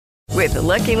With the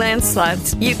Lucky Land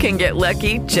Slots, you can get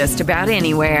lucky just about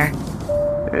anywhere.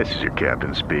 This is your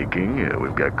captain speaking.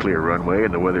 We've got clear runway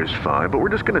and the weather's fine, but we're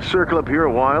just going to circle up here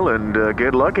a while and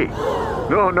get lucky.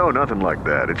 No, nothing like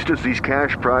that. It's just these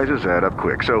cash prizes add up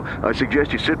quick. So I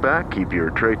suggest you sit back, keep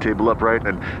your tray table upright,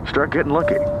 and start getting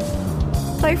lucky.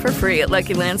 Play for free at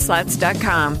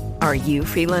LuckyLandSlots.com. Are you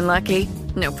feeling lucky?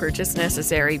 No purchase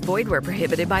necessary. Void where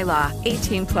prohibited by law.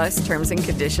 18 plus terms and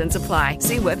conditions apply.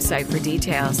 See website for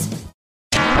details.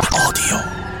 Audio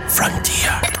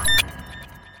Frontier.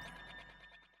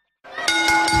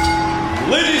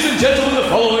 Ladies and gentlemen, the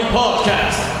following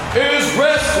podcast is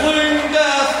Wrestling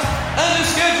Daft and is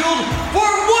scheduled for 1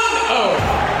 hour.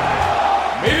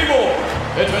 Maybe more.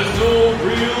 It has no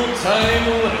real-time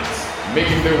limits,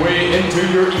 making their way into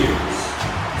your ears.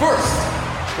 First,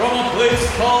 from a place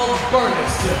called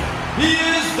Barneston, he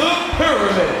is the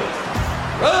Pyramid.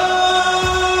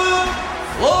 Red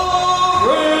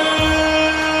Florence!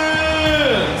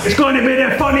 It's going to be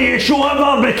the funniest show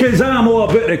ever because I'm all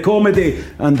about the comedy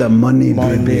and the money,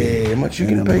 baby. How much you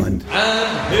gonna pay? And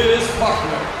his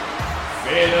partner,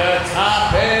 the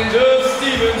top end of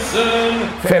Stevenson.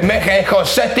 From Mexico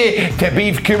City to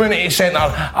Beef Community Centre,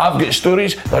 I've got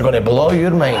stories that are going to blow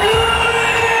your mind.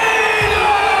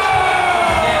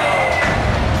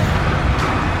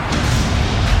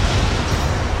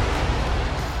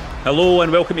 Hello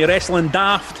and welcome to Wrestling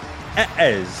Daft. It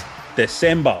is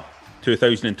December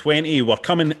 2020. We're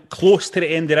coming close to the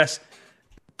end of this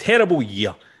terrible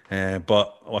year.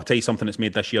 But I'll tell you something that's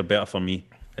made this year better for me.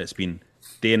 It's been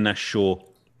doing this show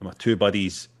with my two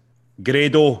buddies,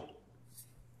 Grado.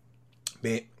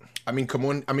 Mate, I mean, come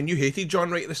on. I mean, you hated John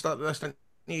right at the start of this, didn't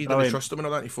you? You didn't trust him and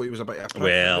all that. You thought he was a bit of a prick.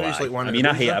 Well, He's like I mean,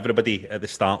 I hate everybody at the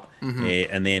start.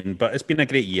 And then, but it's been a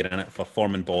great year in it for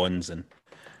forming bonds and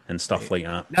stuff like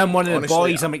that. Now I'm one of the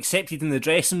boys. I'm accepted in the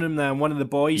dressing room now. I'm one of the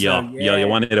boys now. Yeah, you're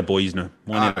one of the boys now.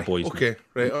 Okay,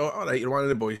 right. All right, you're one of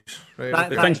the boys. Right.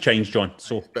 Things change, John,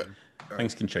 so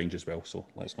things can change as well, so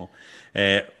let's know.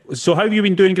 So how have you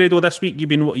been doing, Grado, this week? You've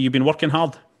been working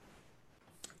hard?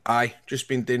 Aye, just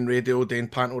been doing radio, doing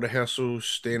panto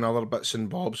rehearsals, doing other bits and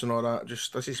bobs and all that.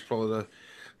 This is probably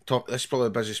the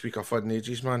busiest week I've had in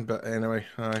ages, man. But anyway,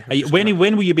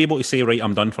 when will you be able to say, right,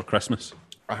 I'm done for Christmas?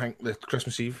 I think the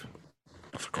Christmas Eve.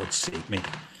 Oh, for God's sake, mate.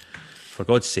 For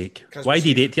God's sake. Why do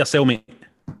you date yourself, mate?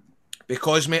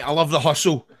 Because, mate, I love the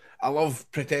hustle. I love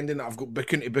pretending that I've got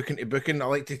booking to booking to booking. I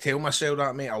like to tell myself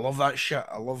that, mate. I love that shit.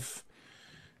 I love,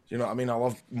 you know what I mean? I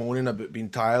love moaning about being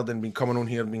tired and being coming on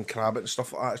here and being crabbit and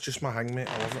stuff like that. It's just my hang, mate.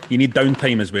 I love it. You need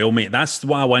downtime as well, mate. That's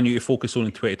what I want you to focus on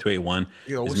in 2021.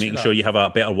 Is making sure you have a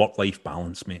better work-life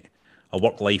balance, mate. A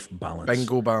work-life balance.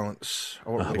 Bingo balance.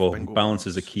 Balance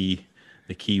is the key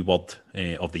word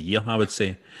of the year, I would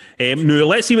say. Now,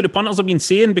 let's see what the punters have been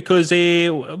saying, because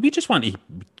we just want to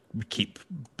keep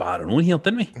barring on here,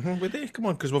 didn't we? Mm-hmm, we do. Come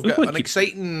on, because we've got an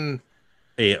exciting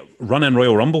run in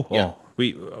Royal Rumble. Yeah.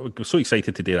 We're so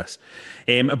excited to do this.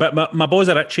 But my boss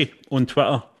Richie on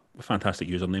Twitter, a fantastic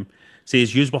username,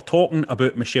 says, "Yous were talking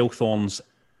about Michelle Thorne's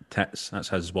tits." That's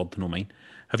his word, no mine.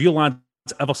 "Have you lads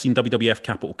ever seen WWF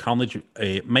Capital Carnage?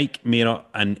 Mike, Mira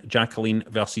and Jacqueline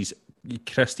versus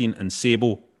Christine and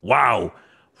Sable. Wow,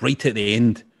 right at the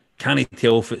end. Can't I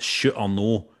tell if it's shoot or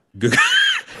no?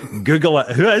 Google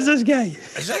it. Who is this guy?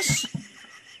 Is this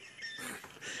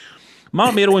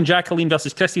Mark Mero and Jacqueline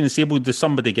versus Christine and Sable? Does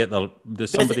somebody go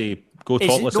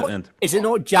topless at the end? Is it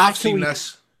not Jacqueline?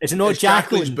 this? Is it not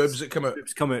Jacqueline's boobs that come out?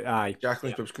 Boobs come out, aye.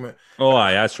 Jacqueline's boobs come out. Oh,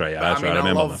 aye, that's right. I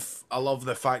remember I love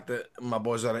the fact that my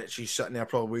boys are actually sitting there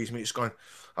probably with his mates going,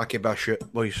 I keep my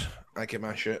shit, boys. I keep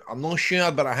my shit. I'm not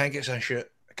sure, but I think it's a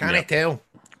shit. Can I tell?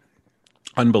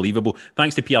 Unbelievable.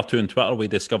 Thanks to PR2 on Twitter, we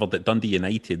discovered that Dundee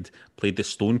United played the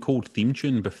Stone Cold theme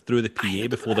tune through the PA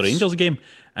before the Rangers game,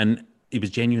 and he was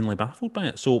genuinely baffled by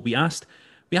it. So we asked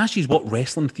you what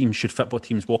wrestling themes should football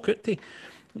teams walk out to.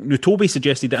 Now, Toby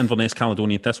suggested that Inverness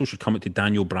Caledonian Thistle should come out to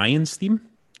Daniel Bryan's theme,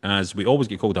 as we always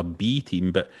get called a B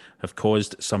team, but have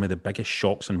caused some of the biggest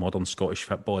shocks in modern Scottish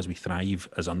football as we thrive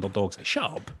as underdogs. Shut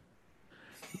up.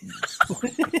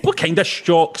 What kind of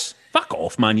shocks? Fuck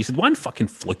off, man. You said one fucking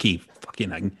fluky fucking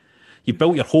thing. You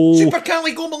built your whole... Super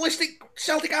Cali Go Ballistic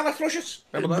Celtic Anna Thrushes.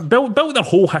 Built their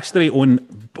whole history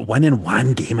on winning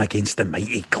one game against the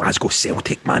mighty Glasgow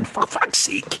Celtic, man. For fuck's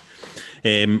sake.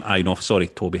 I know, sorry,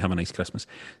 Toby, have a nice Christmas.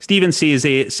 Stephen says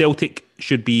Celtic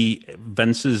should be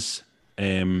Vince's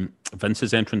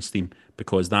entrance theme,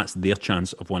 because that's their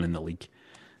chance of winning the league.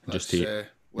 Just to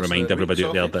remind everybody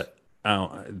out there that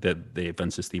the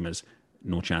Vince's theme is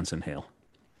no chance in hell.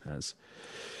 As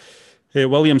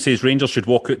William says, Rangers should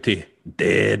walk out to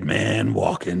Dead Man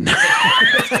Walking. The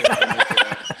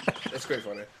quite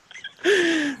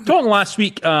funny. Talking last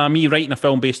week, me writing a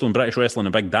film based on British wrestling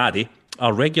and Big Daddy,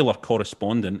 our regular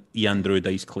correspondent, Ian Drew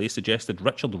Dice Clay, suggested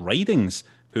Richard Ridings,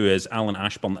 who is Alan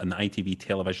Ashburn in the ITV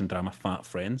television drama Fat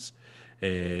Friends,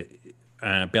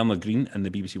 Bernard Green in the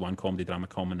BBC One comedy drama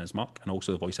Common as Muck, and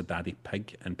also the voice of Daddy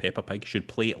Pig in Peppa Pig, should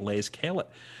play Les Kellett.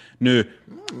 Now,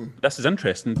 this is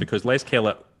interesting because Les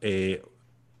Kellett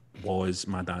was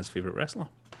my dad's favourite wrestler.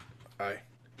 Aye.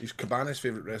 He's Cabana's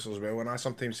favourite wrestler as well, and I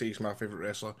sometimes say he's my favourite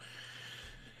wrestler.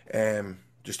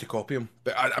 Just to copy him.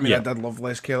 But I mean, Yeah. I did love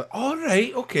Les Kellett. All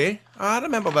right, okay. I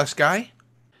remember this guy.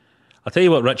 I'll tell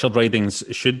you what Richard Ridings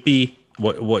should be,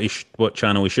 what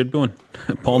channel he should be on.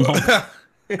 Pornhub.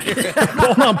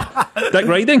 Pornhub. Dick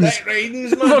Ridings. Dick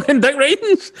Ridings, man. Fucking Dick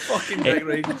Ridings. Fucking Dick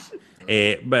Ridings.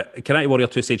 But Karate Warrior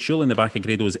 2 said, surely in the back of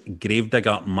Grado's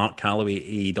Gravedigger Mark Calloway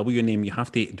AEW name, you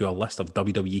have to do a list of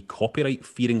WWE copyright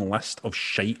fearing list of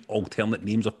shite alternate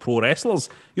names of pro wrestlers.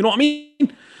 You know what I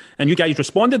mean? And you guys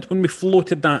responded when we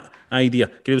floated that idea.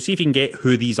 Grado, see if you can get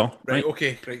who these are. Right,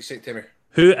 okay. Right, say it to me.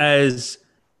 Who is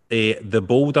the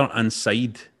Boulder and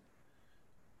Side?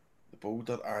 The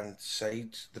Boulder and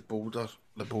Side. The Boulder.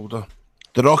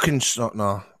 The Rockin'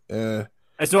 no.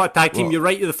 It's not a tag team. What? You're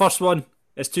right. You're the first one.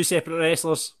 It's two separate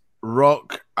wrestlers.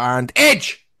 Rock and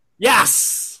Edge.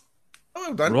 Yes. Oh,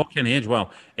 well done. Rock and Edge.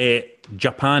 Well,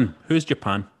 Japan. Who's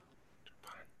Japan?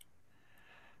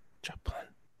 Japan.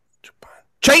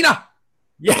 China.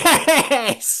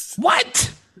 Yes.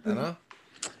 What? I know.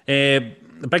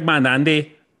 The big man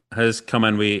Andy has come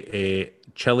in with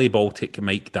Chili Baltic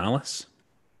Mike Dallas.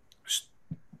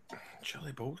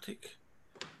 Chili Baltic.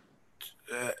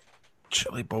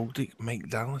 Chili Baltic Mike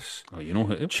Dallas. Oh, you know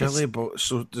who it is. Chili Baltic.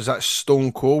 So is that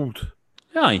Stone Cold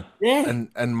Aye. Yeah.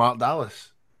 and Mark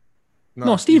Dallas?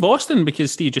 No, Steve Austin,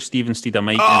 because Steve instead of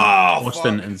Mike and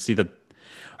Austin fuck. instead of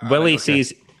Willie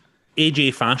says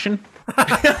AJ Fashion.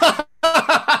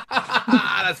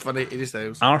 That's funny. It is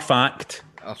Styles. R Fact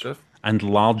Archer. and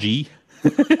Largy.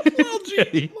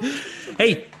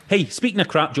 Hey, speaking of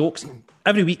crap jokes,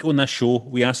 every week on this show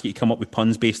we ask you to come up with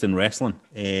puns based in wrestling.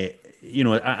 You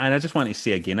know, and I just want to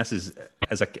say again, this is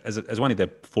as one of the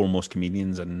foremost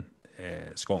comedians in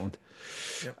Scotland.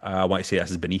 Yep. I want to say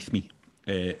this is beneath me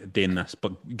doing this,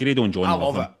 but Grado and John I love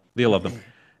love them. They love them.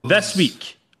 This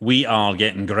week we are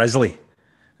getting grisly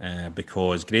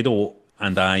because Grado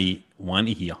and I want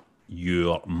to hear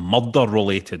your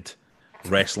murder-related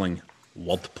wrestling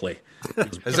wordplay.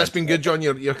 Has this been good, John?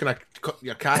 You're kind of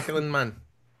you're cackling, man.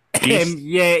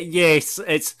 Yes.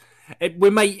 We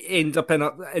might end up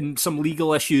in some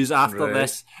legal issues after Right.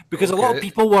 this because a lot of Okay.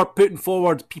 people were putting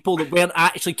forward people that weren't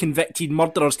actually convicted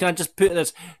murderers. Can I just put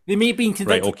this? They may have been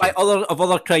convicted Right, okay. by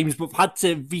other crimes, but we've had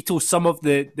to veto some of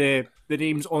the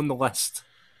names on the list.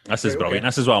 This is Right, brilliant. okay.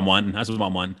 This is what I'm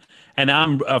wanting. And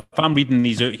if I'm reading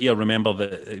these out here, remember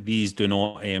that these do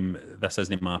not. This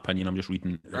isn't my opinion. I'm just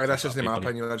reading. Right, that's just my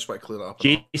opinion. I just want to clear that up.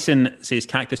 Jason says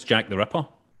Cactus Jack the Ripper.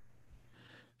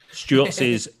 Stuart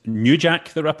says New Jack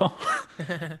the Ripper.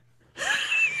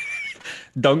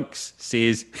 Dunks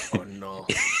says Oh no.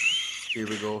 Here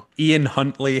we go. Ian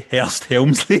Huntley Hurst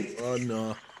Helmsley. Oh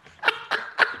no.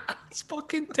 It's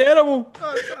fucking terrible.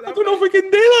 I don't know if we can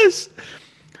do this.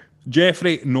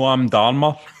 Jeffrey Noam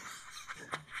Darmer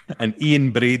and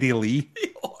Ian Brady Lee.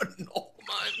 Oh no,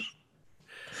 man.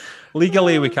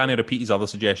 Legally, we can't repeat his other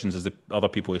suggestions as the other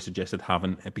people he suggested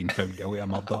haven't been found guilty of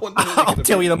murder. I'll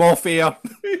tell you them off air.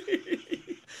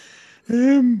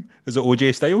 Is it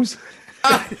OJ Styles?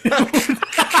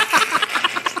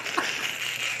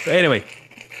 But anyway,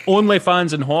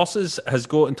 OnlyFans and Horses has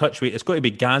got in touch with. It's got to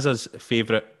be Gaza's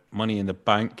favourite Money in the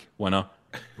Bank winner,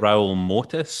 Raul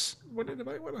Motis. What did the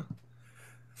back winner?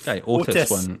 Okay,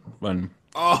 Otis Otis. won.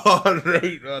 Oh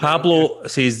right. Pablo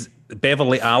says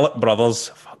Beverly Alec brothers,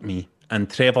 fuck me, and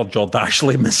Trevor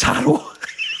Jordashley Massaro.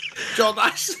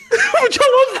 Jordash. Which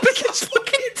I love because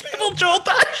fucking Trevor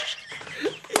Jordash.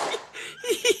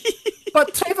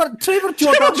 But Trevor Trevor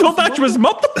Jordan. Jordash was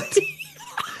murdered.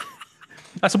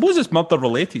 I suppose it's murder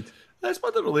related. That's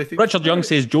murder related. Richard Young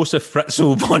says Joseph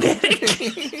Fritzo Von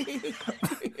Erich.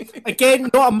 Again,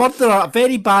 not a murderer. A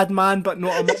very bad man, but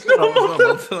not a murderer. Oh,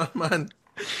 murderer, man.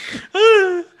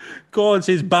 God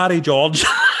says Barry George.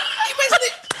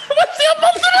 What's the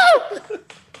murderer?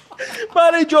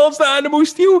 Barry George, the Animal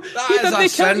Steel. That is a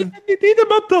sin. He did a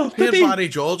murder. Here, Did he? Barry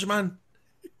George, man.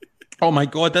 Oh my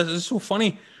God, this is so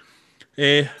funny.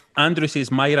 Andrew says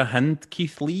Myra Hind,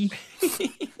 Keith Lee.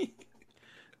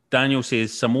 Daniel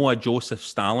says Samoa Joseph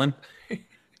Stalin.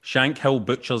 Shank Hill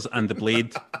Butchers and the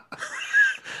Blade.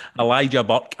 Elijah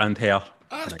Burke and her.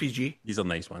 That's PG. These are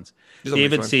nice ones. These are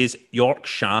David nice ones. says York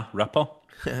Shah Ripper.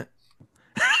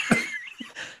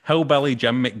 Hillbilly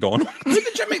Jim McDonald. Who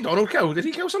did Jim McDonald kill? Did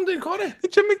he kill somebody in Corrie?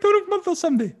 Did Jim McDonald murder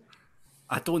somebody?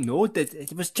 I don't know.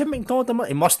 Was Jim McDonald?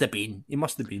 He must have been.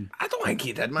 I don't think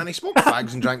he did, man. He smoked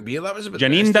fags and drank beer. That was a bit.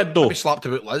 Janine did, though. Maybe slapped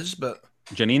about Liz, but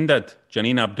Janine did.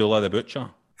 Janine Abdullah the Butcher.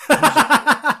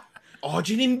 oh,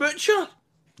 Janine Butcher.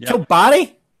 Yeah. Killed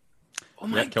Barry? Oh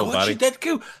my killed God, Barry. she did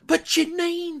kill. But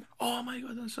Janine. Oh my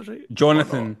God, that's right.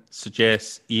 Jonathan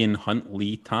suggests Ian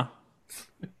Huntley-Ta.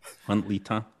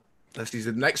 Huntley-Ta. This is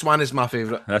the next one is my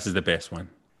favourite. This is the best one.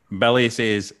 Billy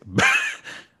says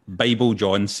Bible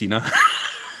John Cena.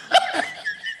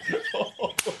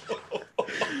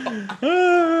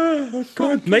 Oh,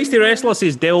 God. Nice to Wrestler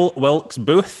says Del Wilkes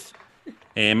Booth.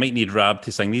 Might need Rab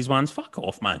to sing these ones. Fuck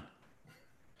off, man.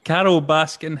 Carol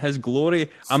Baskin, his glory.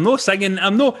 I'm not singing.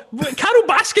 Carol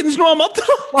Baskin's not a murderer.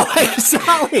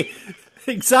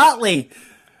 Exactly.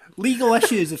 Legal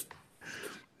issues.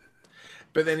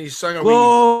 But then he's sung a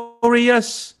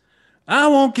Glorious. I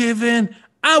won't give in.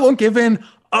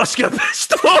 Oscar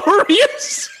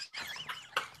Pistorius.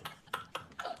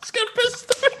 Oscar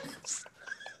Pistorius.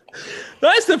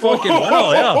 That's the fucking one,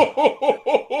 yeah.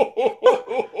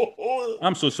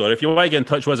 I'm so sorry. If you want to get in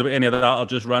touch with us about any of that or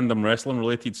just random wrestling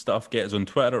related stuff, get us on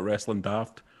Twitter at Wrestling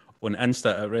Daft, on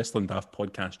Insta at Wrestling Daft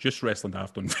Podcast, just Wrestling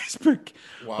Daft on Facebook,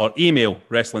 or email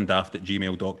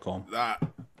wrestlingdaft@gmail.com. That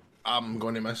I'm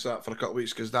going to miss that for a couple of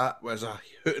weeks because that was a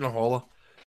hoot and a holler.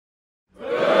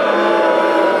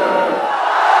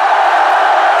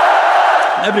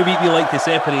 Every week we like to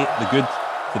separate the good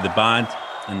for the bad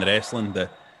in the wrestling, the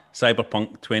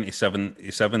Cyberpunk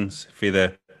 2077s for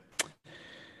the,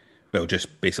 well,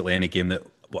 just basically any game that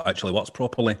actually works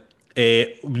properly.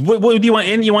 What do you want?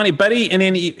 Any you want to bury and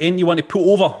any you want to put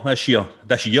over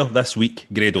this week,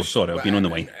 Grado? Sorry, I've been on the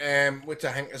line. What do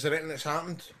I think? Is there anything that's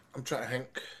happened? I'm trying to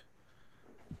think.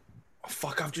 Oh,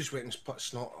 fuck, I've just waited and put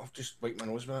snot. I've just wiped my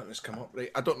nose with it and it's come up.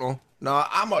 Right, I don't know. No,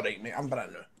 I'm alright, mate. I'm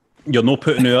brand new. You're not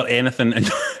putting out anything,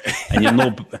 and you're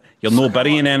no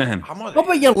burying anything. What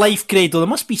about your life, Grado? There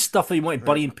must be stuff that you want to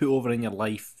bury and put over in your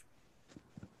life.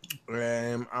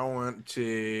 I want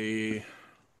to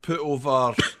put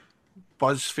over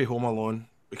Buzz for Home Alone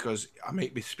because I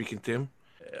might be speaking to him.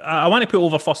 I want to put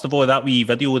over, first of all, that wee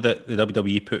video that the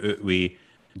WWE put out with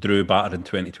Drew Batter in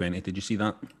 2020. Did you see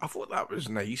that? I thought that was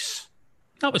nice.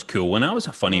 That was cool, and that was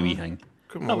a funny wee thing.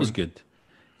 Come that on. was good.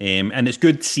 And it's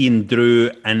good seeing Drew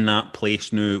in that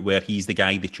place now where he's the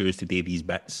guy they choose to do these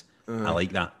bits. I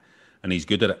like that. And he's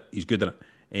good at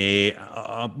it.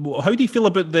 How do you feel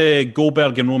about the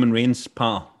Goldberg and Roman Reigns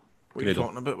part? What are you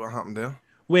talking about? What happened there?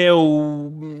 Well,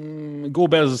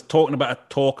 Goldberg's talking about a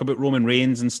talk about Roman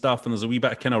Reigns and stuff, and there's a wee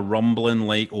bit of kind of rumbling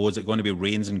like, oh, is it going to be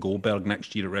Reigns and Goldberg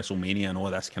next year at WrestleMania and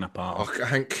all this kind of part?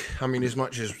 I mean, as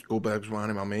much as Goldberg's one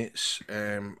of my mates,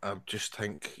 I just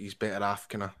think he's better off,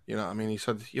 kind of, you know what I mean? He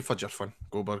said, you've had your fun,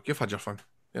 Goldberg, you've had your fun,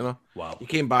 you know? Wow. You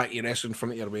came back, you wrestled in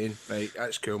front of your Wayne, right?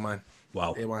 That's cool, man.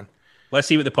 Wow. Hey, man. Let's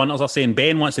see what the punters are saying.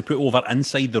 Ben wants to put over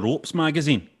Inside the Ropes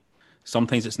magazine.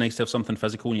 Sometimes it's nice to have something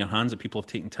physical in your hands that people have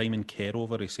taken time and care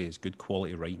over, he says. Good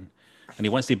quality writing. And he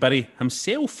wants to bury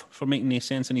himself for making no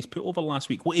sense in his put over last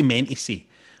week. What he meant to say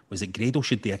was that Grado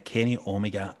should do a Kenny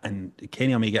Omega and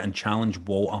challenge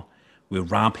Walter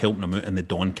with Rab helping him out in the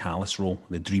Don Callis role,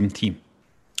 the Dream Team.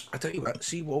 I tell you what,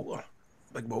 see Walter,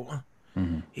 Big Walter,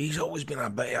 he's always been a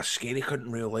bit of a scary cunt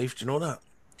in real life, do you know that?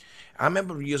 I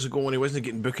remember years ago when he wasn't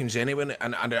getting bookings anyway,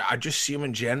 and I just see him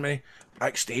in Germany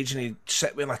backstage, and he'd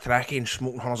sit wearing a trackie and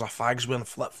smoking hundreds of fags wearing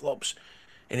flip flops,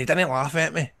 and he didn't laugh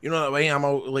at me. You know that way? I'm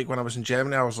out like when I was in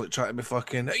Germany, I was like trying to be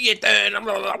fucking, how you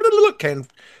doing? Ken,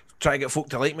 try to get folk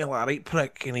to like me like a right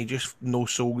prick, and he just no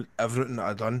sold everything that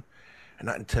I'd done, and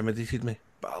that intimidated me.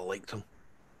 But I liked him.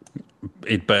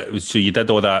 But so you did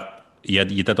all that. You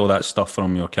did all that stuff for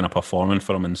him. You were kind of performing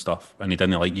for him and stuff, and he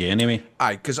didn't like you anyway.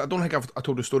 Aye, because I don't think I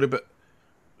told the story, but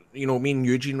you know, me and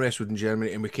Eugene wrestled in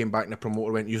Germany, and we came back, and the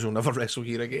promoter went, "You'll never wrestle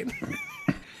here again."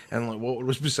 And like Walter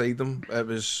was beside him. It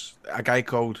was a guy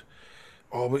called,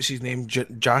 what's his name,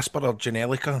 Jasper or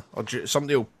Janelica or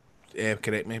somebody will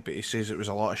correct me, but he says it was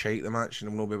a lot of shite the match, and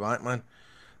he'll not be back, man.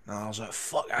 And I was like,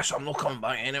 "Fuck this! I'm not coming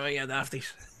back anyway, you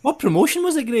dafties." What promotion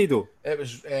was it, Grado? It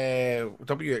was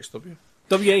WXW.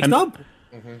 WXW?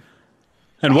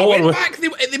 And I Walter went was, back.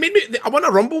 They made me. I won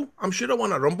a Rumble. I'm sure I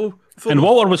won a Rumble. and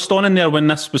Walter was standing there when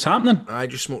this was happening. I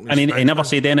just smoked. And he never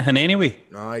said anything anyway.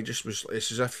 No, I just was.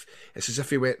 It's as if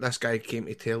he went. This guy came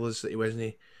to tell us that he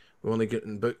wasn't. We only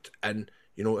getting booked, and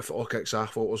you know, if it all kicks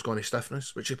off, Walter's going to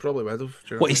stiffness, which he probably would have. Do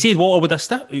you know What he said, Walter would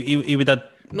have he would have.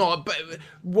 No, but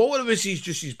Walter was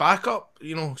just his backup.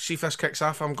 You know, see if this kicks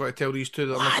off, I'm going to tell these two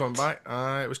that I'm not coming back.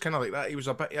 It was kind of like that. He was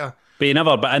a bit, yeah. But he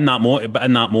never. But in that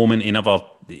moment, he never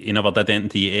did anything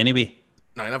to you anyway.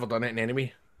 No, I never done it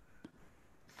anyway.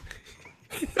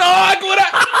 Oh, I got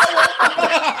it!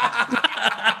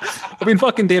 I've been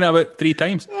fucking doing it about 3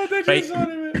 times. Oh, did you?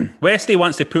 Sorry, mate. Westy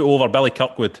wants to put over Billy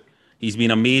Kirkwood. He's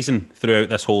been amazing throughout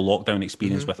this whole lockdown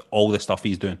experience with all the stuff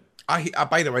he's doing. I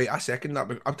by the way, I second that.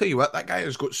 But I'll tell you what, that guy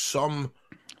has got some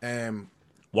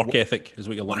Work ethic is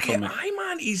what you're looking for, mate. Aye,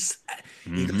 man, he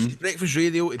does his breakfast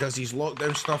radio, he does his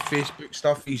lockdown stuff, Facebook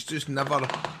stuff. He's just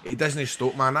he doesn't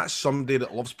stop, man. That's somebody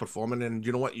that loves performing, and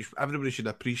you know what? Everybody should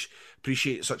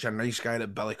appreciate such a nice guy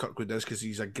that Billy Kirkwood is, because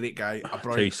he's a great guy. A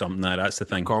Tell you something there, that's the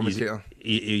thing. Commentator.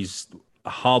 He's a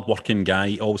hard-working guy.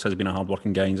 He always has been a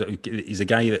hard-working guy. He's a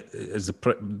guy that is the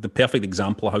perfect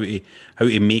example of how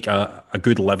to make a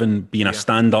good living, being a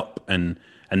stand-up and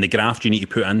the graft you need to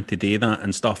put in to do that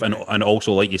and stuff. And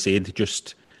also, like you said,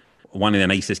 just one of the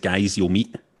nicest guys you'll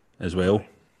meet as well.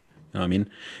 You know what I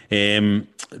mean?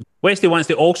 Westy wants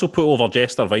to also put over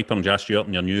Jester, Viper and Jazz Stewart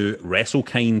in your new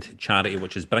WrestleKind charity,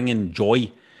 which is bringing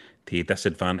joy to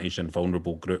disadvantaged and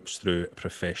vulnerable groups through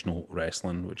professional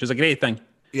wrestling, which is a great thing.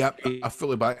 Yeah, I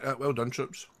fully back that. Well done,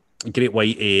 troops. Great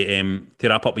way to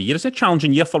wrap up a year. It's a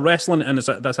challenging year for wrestling, and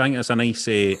I think it's a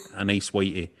nice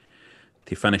way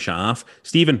to finish it off.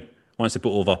 Stephen wants to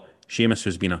put over Sheamus,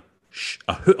 who's been a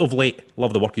hoot of late.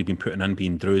 Love the work he's been putting in,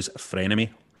 being Drew's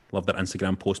frenemy. Love their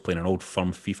Instagram post playing an old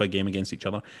firm FIFA game against each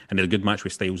other, and had a good match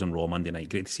with Styles on Raw Monday night.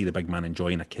 Great to see the big man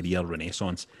enjoying a career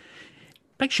renaissance.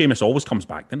 Big Sheamus always comes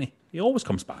back, doesn't he? He always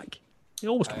comes back.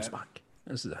 Back.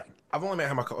 This is the thing. I've only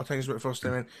met him a couple of times, but the first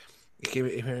time he came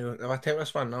out, have I tell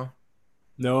this one? No.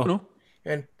 No.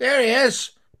 And there he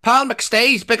is, Paul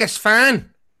McStay's biggest fan.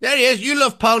 There he is. You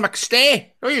love Paul McStay.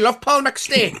 Oh, you love Paul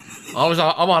McStay.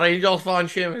 I'm a Rangers fan,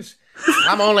 Sheamus.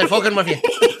 I'm only fucking with you.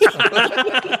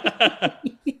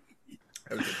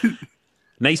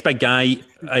 Nice big guy.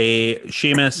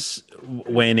 Sheamus,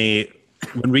 when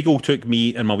Regal took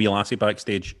me and my wee lassie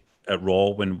backstage at Raw,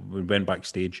 when we went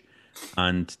backstage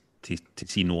and to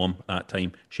see Noam that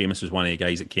time, Sheamus was one of the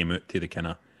guys that came out to the kind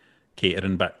of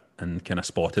catering bit and kind of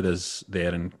spotted us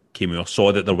there and came out,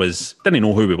 saw that there was, didn't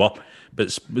know who we were,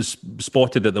 but was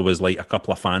spotted that there was like a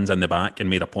couple of fans in the back and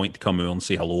made a point to come out and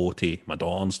say hello to my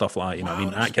daughter and stuff like that. You know what I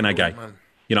mean? That kind of guy. Man.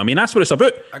 You know what I mean? That's what it's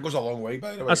about. That goes a long way,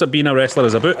 by the way. That's what being a wrestler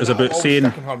is about. It's about saying,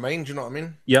 in her mind, you know what I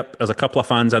mean? Yep, there's a couple of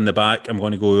fans in the back. I'm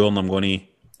going to go on. I'm going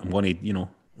to, you know.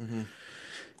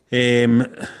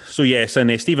 So yes,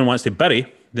 and Stephen wants to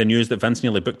bury the news that Vince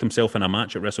nearly booked himself in a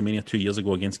match at WrestleMania 2 years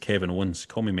ago against Kevin Owens.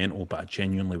 Call me mental, but I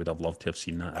genuinely would have loved to have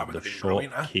seen that. It would have shot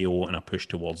KO and a push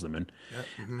towards the moon.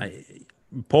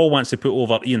 Paul wants to put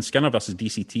over Ian Skinner versus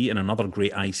DCT and another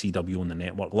great ICW on the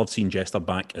network. Love seeing Jester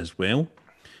back as well.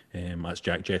 That's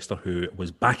Jack Jester, who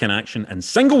was back in action and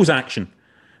singles action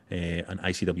on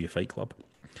ICW Fight Club.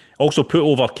 Also put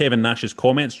over Kevin Nash's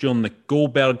comments during the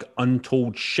Goldberg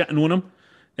Untold shitting on him.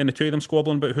 Then the two of them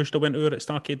squabbling about who still went over at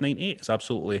Starrcade 98. It's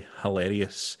absolutely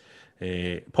hilarious.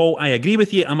 Paul, I agree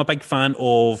with you. I'm a big fan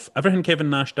of everything Kevin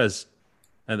Nash does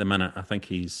at the minute. I think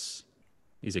he's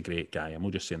a great guy. I'm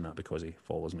not just saying that because he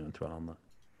follows me on Twitter and that.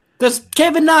 Does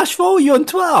Kevin Nash follow you on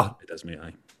Twitter? It does, mate.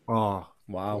 Aye. Oh,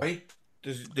 wow. Why?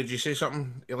 Did you say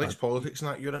something? He likes politics and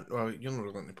that. You're not really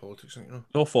into politics, you know.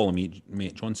 Don't follow me,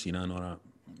 mate. John Cena and all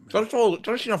that.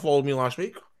 John Cena followed me last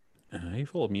week. He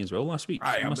followed me as well last week.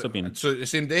 Aye, Must have been so the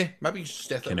same day. Maybe he's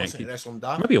definitely listening connected. to Wrestling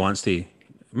Daft. Maybe he wants to.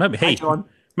 Maybe hey, John.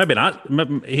 maybe that.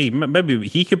 Maybe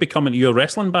he could be coming to your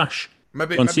wrestling bash.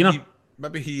 John Cena.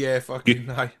 Maybe he fucking.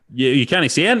 Aye. You can't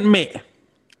say it, mate.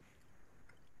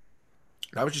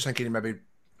 I was just thinking he maybe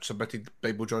submitted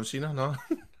Bible John Cena. No.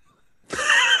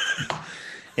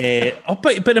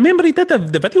 But remember he did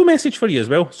the video message for you as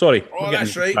well. Sorry. Oh,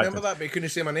 that's right. Remember that? But he couldn't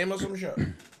say my name or some shit.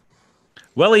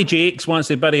 Willie Jakes wants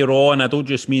to bury Raw, and I don't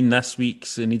just mean this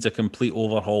week's. It needs a complete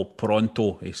overhaul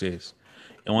pronto, he says.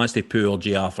 He wants to poor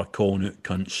JR for calling out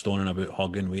cunts, stoning about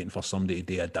hugging, waiting for somebody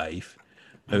to do a dive.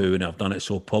 Maybe we wouldn't have done it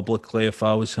so publicly if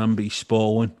I was him, but he's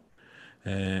spalling.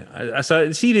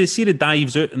 See the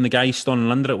dives out and the guy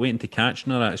stunning under it, waiting to catch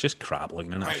and all that. It's just crap, like,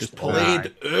 and it's just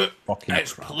played out.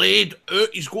 It's crap. played out.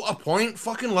 He's got a point.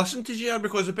 Fucking listen to JR,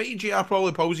 because I bet you JR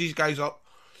probably pulls these guys up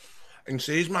and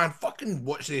says, man, fucking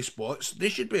watch these spots. They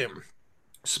should be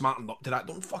smartened up to that.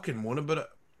 Don't fucking moan about it.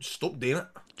 Stop doing it.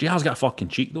 JR's got a fucking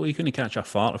cheek though. He couldn't catch a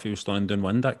fart if he was standing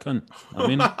downwind, that cunt. I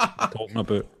mean, talking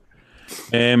about.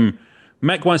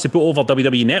 Mick wants to put over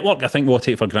WWE Network. I think we'll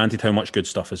take for granted how much good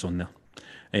stuff is on there.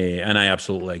 And I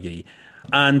absolutely agree.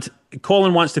 And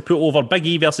Colin wants to put over Big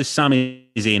E versus Sami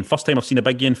Zayn. First time I've seen a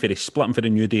Big E in Fury split him for the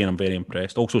New Day, and I'm very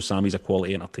impressed. Also, Sami's a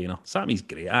quality entertainer. Sami's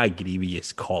great. I agree with you,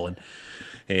 Colin.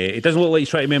 It doesn't look like he's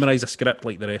trying to memorise a script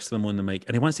like the rest of them on the mic.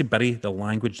 And he wants to bury the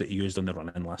language that he used on the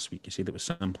run-in last week. He said it was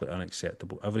simply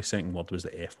unacceptable. Every second word was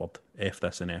the F word. F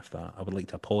this and F that. I would like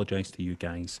to apologise to you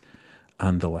guys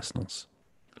and the listeners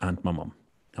and my mum.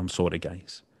 I'm sorry,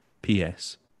 guys.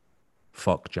 P.S.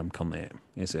 Fuck Jim Cornette,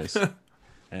 he says.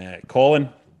 Colin,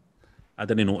 I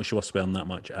didn't notice you were swearing that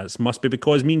much. It must be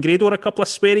because me and Grado are a couple of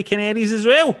sweary canaries as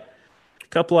well. A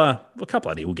couple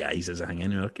of real guys as I hang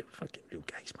in here. Fucking real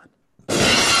guys, man.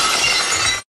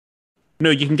 No,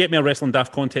 you can get me a Wrestling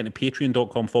Daft content at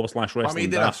patreon.com/Wrestling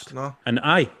Daft. No. And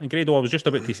Grado, I was just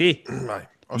about to say, Oh,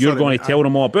 you're sorry, going mate. to tell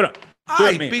them all about it. Do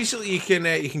it, mate. Basically, you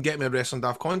can get me a Wrestling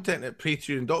Daft content at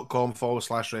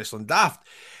patreon.com/Wrestling Daft.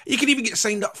 You can even get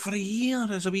signed up for a year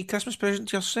as a wee Christmas present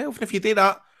to yourself. And if you do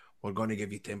that, we're going to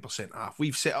give you 10% off.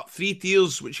 We've set up 3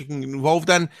 tiers which you can get involved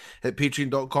in at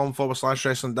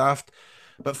patreon.com/Wrestling Daft.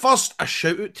 But first, a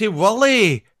shout out to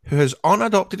Willie, who has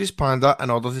unadopted his panda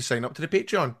in order to sign up to the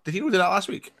Patreon. Did he do that last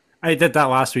week? I did that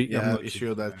last week. Yeah, you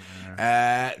sure did.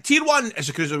 Tier 1 is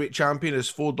a Cruiserweight Champion,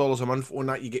 is $4 a month. On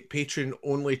that, you get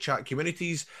Patreon-only chat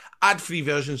communities, ad-free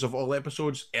versions of all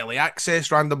episodes, early access,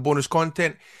 random bonus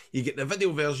content. You get the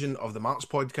video version of the Marks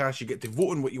podcast. You get to vote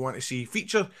on what you want to see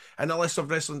featured in the list of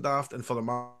Wrestling Daft and for the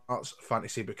Marks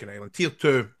Fantasy Booking Island. Tier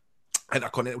 2,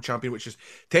 Intercontinental Champion, which is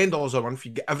 $10 a month.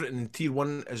 You get everything in Tier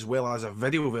 1 as well as a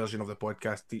video version of the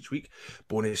podcast each week.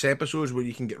 Bonus episodes where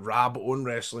you can get Rab on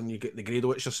wrestling. You get the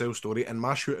Grado It's Yourself story and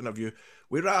my shoot interview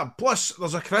with Rab. Plus,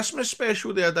 there's a Christmas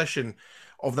special, the edition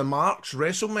of the Marks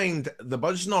WrestleMind, the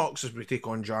Buzz Knocks as we take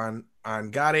on Jan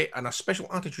and Gary, and a special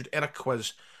Attitude Era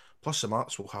quiz. Plus, the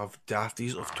Marks will have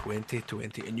Dafties of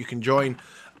 2020, and you can join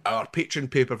our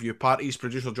Patreon pay-per-view parties.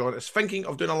 Producer John is thinking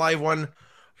of doing a live one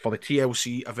for the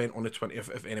TLC event on the 20th,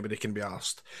 if anybody can be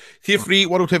asked. Tier 3,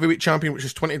 World Heavyweight Champion, which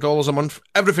is $20 a month.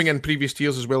 Everything in previous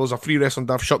tiers, as well as a free Wrestling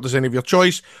Daft shirt design of your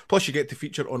choice. Plus, you get to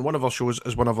feature on one of our shows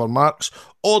as one of our marks,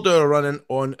 or do a run-in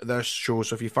on this show.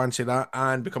 So if you fancy that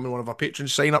and becoming one of our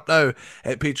patrons, sign up now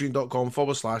at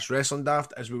patreon.com/Wrestling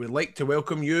Daft, as we would like to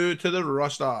welcome you to the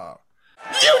roster.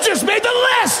 You just made the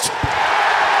list!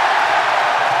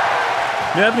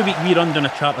 Now, every week we run down a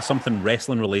chart of something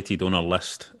wrestling related on our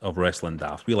list of Wrestling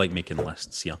Daft. We like making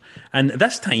lists here. And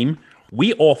this time,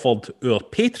 we offered our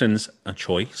patrons a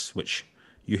choice, which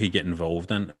you could get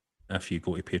involved in if you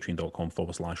go to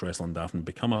patreon.com/Wrestling Daft and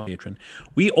become a patron.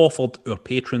 We offered our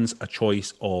patrons a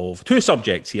choice of 2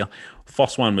 subjects here.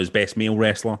 First one was Best Male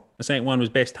Wrestler. The second one was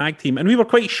Best Tag Team. And we were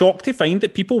quite shocked to find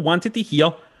that people wanted to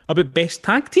hear about Best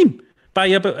Tag Team. By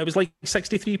about, it was like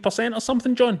 63% or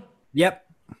something, John? Yep.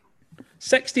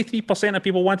 63% of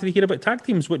people wanted to hear about tag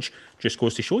teams, which just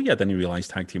goes to show you I didn't realise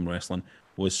tag team wrestling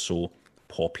was so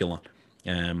popular.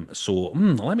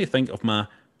 Let me think of my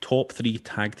top 3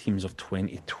 tag teams of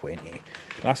 2020.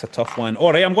 That's a tough one.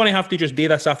 All right, I'm going to have to just do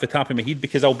this off the top of my head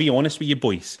because I'll be honest with you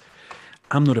boys.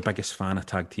 I'm not the biggest fan of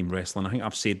tag team wrestling. I think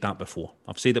I've said that before.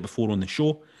 I've said it before on the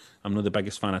show. I'm not the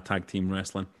biggest fan of tag team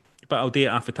wrestling. But I'll do it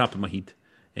off the top of my head.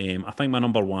 I think my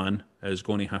number 1 is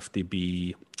going to have to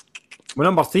be... My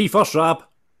number 3 first, Rab.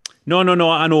 No, I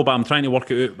know, but I'm trying to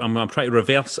work it out. I'm trying to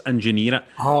reverse engineer it.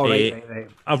 Oh, right.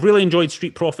 I've really enjoyed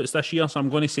Street Profits this year, so I'm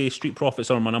going to say Street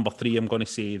Profits are my number 3. I'm going to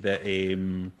say that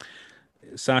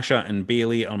Sasha and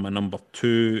Bayley are my number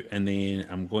 2, and then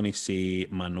I'm going to say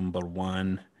my number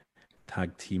 1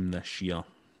 tag team this year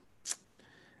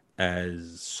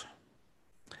is...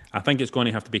 I think it's going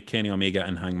to have to be Kenny Omega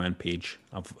and Hangman Page.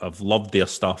 I've loved their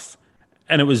stuff.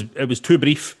 And it was too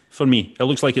brief for me. It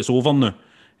looks like it's over now.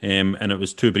 And it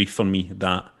was too brief for me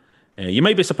that you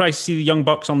might be surprised to see the Young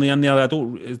Bucks on the end there.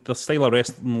 The style of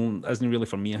wrestling isn't really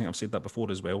for me. I think I've said that before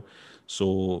as well.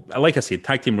 So, like I said,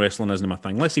 tag team wrestling isn't my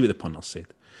thing. Let's see what the punters said.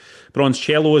 Bronze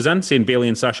Cello is in, saying Bayley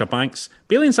and Sasha Banks.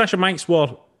 Bayley and Sasha Banks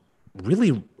were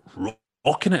really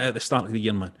rocking it at the start of the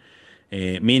year, man.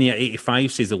 Mania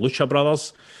 85 says the Lucha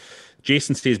Brothers.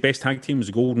 Jason says best tag team is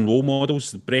Golden Role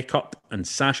Models. The breakup and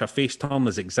Sasha face turn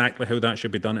is exactly how that should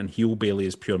be done, and heel Bayley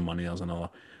is pure money. There's another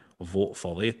vote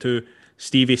for they two.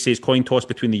 Stevie says coin toss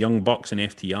between the Young Bucks and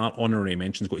FTR. Honorary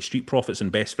mentions go to Street Profits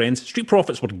and Best Friends. Street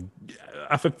Profits were...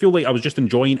 I feel like I was just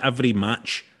enjoying every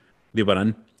match they were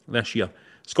in this year.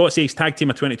 Scott says tag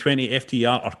team of 2020,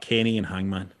 FTR or Kenny and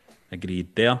Hangman.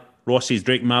 Agreed there. Ross says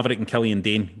Drake Maverick and Killian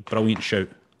Dane. Brilliant shout.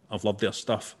 I've loved their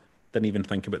stuff. Didn't even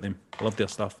think about them. Love their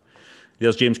stuff.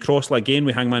 There's James Crossley again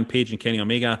with Hangman Page and Kenny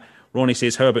Omega. Ronnie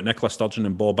says, how about Nicola Sturgeon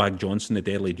and Bob Bag Johnson, the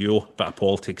deadly duo? Bit of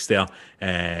politics there.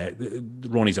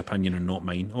 Ronnie's opinion and not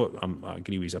mine. I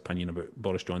agree with his opinion about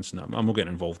Boris Johnson. I'm not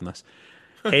getting involved in this.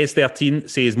 S13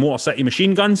 says Motor City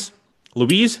Machine Guns.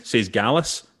 Louise says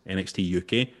Gallus, NXT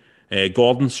UK.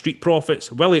 Gordon, Street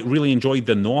Profits. Willie really enjoyed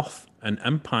the North and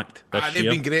Impact this they've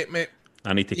year. been great, mate.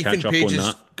 I need to Ethan catch up Page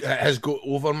on that. has got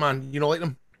over, man. You know, like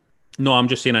them? No, I'm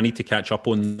just saying I need to catch up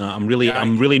on that. I'm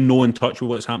really no in touch with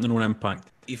what's happening on Impact.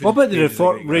 Ethan What about the Page is a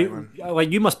report? great guy, man.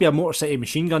 Like, you must be a Motor City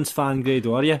Machine Guns fan,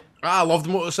 Grado, are you? I loved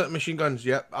Motor City Machine Guns.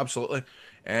 Yep, absolutely.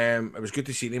 It was good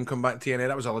to see them come back to TNA.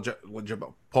 That was a legit bit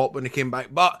of pop when they came back.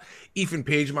 But Ethan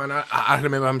Page, man, I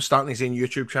remember him starting his own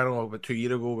YouTube channel about 2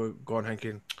 years ago, going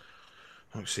thinking,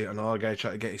 I'll see another guy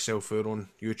trying to get himself food on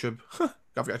YouTube.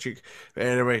 I've got a cheek. But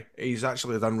anyway, he's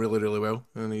actually done really, really well,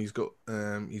 and he's got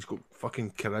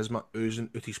fucking charisma oozing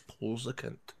out his pores, the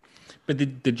cunt. But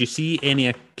did you see any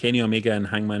of Kenny Omega and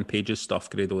Hangman Page's stuff,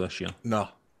 Grado, this year? No.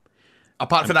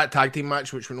 Apart from that tag team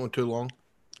match, which went on too long.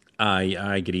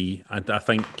 I agree. I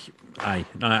think I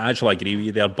actually agree with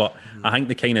you there, but I think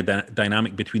the kind of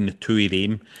dynamic between the two of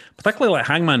them, particularly like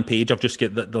Hangman Page, I've just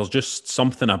get that there's just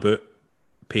something about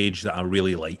Page that I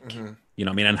really like. You know what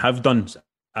I mean? And have done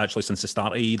actually since the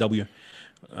start of AEW.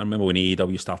 I remember when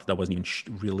AEW started, I wasn't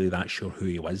even really that sure who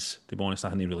he was, to be honest. I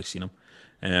hadn't really seen him.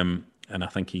 And I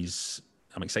think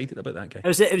I'm excited about that guy.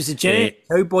 It was a generic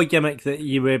cowboy gimmick that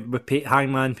you were with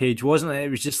Hangman Page, wasn't it? It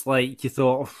was just like, you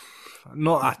thought,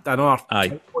 not another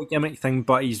cowboy gimmick thing,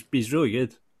 but he's really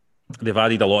good. They've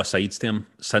added a lot of sides to him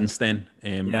since then,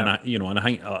 and I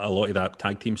think a lot of that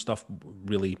tag team stuff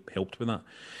really helped with that.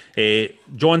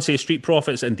 John says Street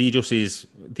Profits, and DJ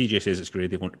says it's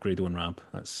Grado and Rab.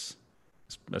 That's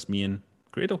me and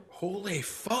Grado. Holy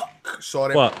fuck!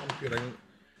 Sorry, what?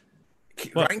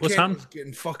 Ryan What's happened?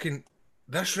 Getting fucking.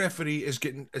 This referee is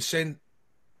sent.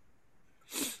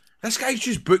 This guy's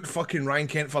just booked fucking Ryan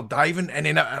Kent for diving, and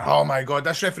then oh my god,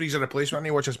 this referee's a replacement. I need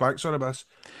to watch his back. Sorry, boss.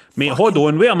 Mate, hold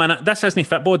on, wait a minute. This isn't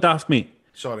football daft, mate.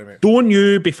 Sorry, mate. Don't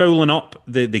you be fouling up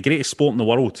the greatest sport in the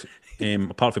world,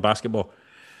 apart from basketball,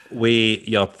 with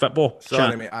your football.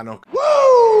 Sorry, chat. mate. I know.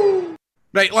 Woo!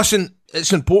 Right, listen.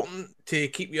 It's important to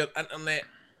keep your internet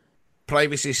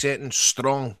privacy settings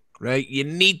strong. Right, you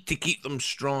need to keep them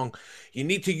strong. You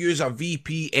need to use a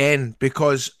VPN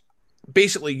because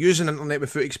basically using internet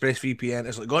without ExpressVPN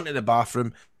is like going to the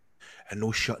bathroom and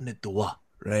no shutting the door.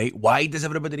 Right? Why does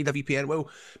everybody need a VPN? Well,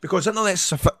 because internet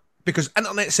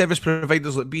service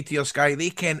providers like BT or Sky, they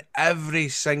can every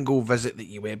single visit that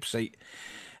your website.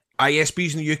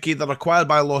 ISPs in the UK, they're required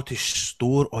by law to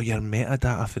store all your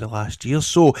metadata for the last year.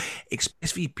 So,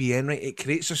 ExpressVPN, right, it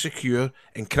creates a secure,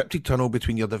 encrypted tunnel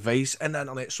between your device and the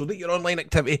internet so that your online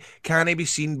activity can't be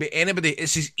seen by anybody.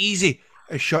 It's as easy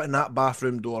as shutting that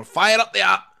bathroom door. Fire up the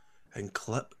app and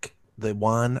click the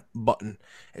WAN button.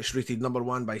 It's rated number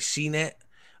 1 by CNET,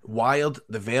 Wired,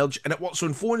 The Verge, and it works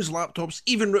on phones, laptops,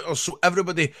 even routers, so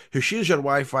everybody who shares your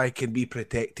Wi-Fi can be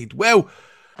protected. Well,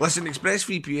 listen,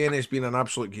 ExpressVPN has been an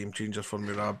absolute game changer for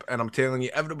me, Rab, and I'm telling you,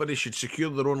 everybody should secure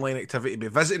their online activity by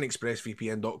visiting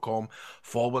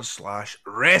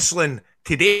expressvpn.com/wrestling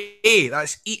today.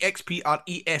 That's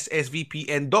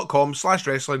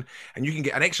expressvpn.com/wrestling, and you can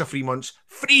get an extra 3 months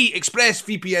free.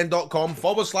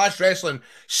 expressvpn.com/wrestling.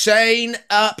 Sign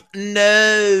up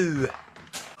now.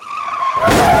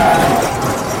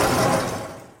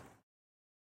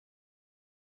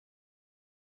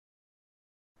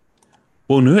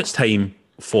 Well, now it's time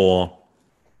for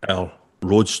our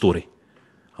road story,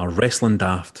 our Wrestling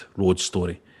Daft road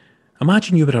story.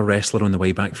 Imagine you were a wrestler on the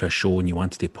way back for a show and you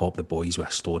wanted to pop the boys with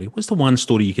a story. What's the one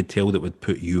story you could tell that would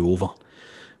put you over?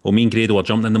 Well, me and Grado are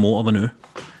jumping in the motor now,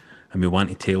 and we want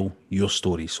to tell your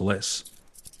story. So let's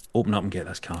open up and get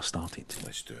this car started.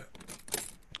 Let's do it.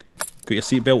 Got your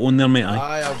seatbelt on there, mate?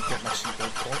 Aye, I'll get my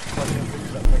seatbelt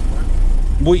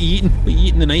on. What are you eating? What are you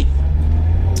eating tonight?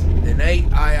 Tonight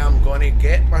I am going to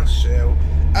get myself,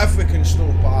 if we can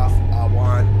stop off, I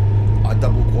want a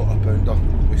double quarter pounder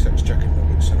with 6 chicken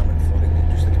nuggets and I'm in for it,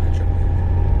 just like a picture.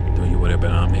 Don't you worry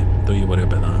about that, mate. Don't you worry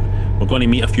about that. We're going to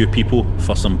meet a few people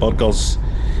for some burgers.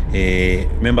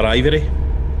 Remember Ivory?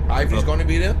 Ivory's going to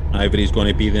be there? Ivory's going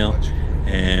to be there.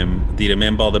 Do you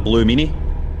remember the Blue Meanie?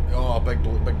 Oh, big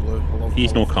blue.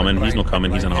 He's not coming. He's not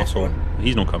coming. He's an arsehole.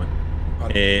 He's not coming.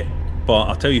 But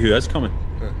I'll tell you who is coming.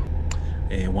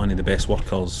 One of the best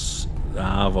workers that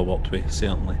I've ever worked with,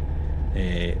 certainly.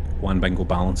 One Bingo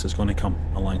Balance is going to come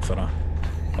along for a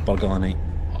burger tonight.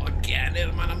 Oh, get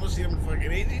it, man. I must see him in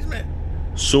fucking ages, mate.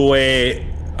 So, I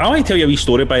want to tell you a wee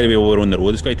story, by the way, while we're on the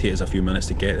road. It's going to take us a few minutes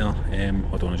to get there.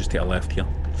 Hold on, I'll just take a left here.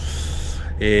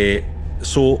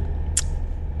 So,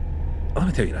 let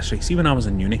me tell you this, right? See, when I was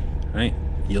in uni, right,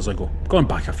 years ago, going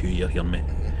back a few years here, mate,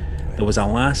 there was a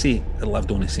lassie that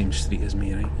lived on the same street as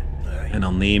me, right? And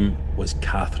her name was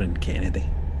Catherine Kennedy.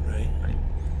 Right.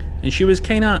 And she was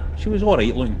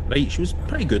alright looking, right? She was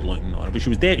pretty good looking, but she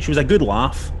was a good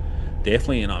laugh,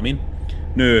 definitely, you know what I mean?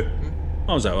 Now,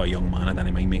 I was a young man, I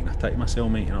didn't mind making a tit of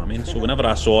myself, mate, you know what I mean? So whenever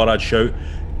I saw her, I'd shout,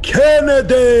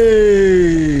 Kennedy!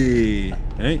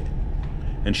 Right?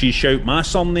 And she'd shout my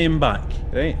surname back,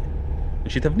 right?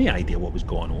 And she'd have no idea what was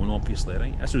going on, obviously,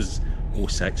 right? This was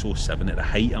 06, 07, at the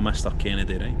height of Mr.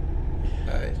 Kennedy, right?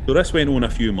 Aye. So this went on a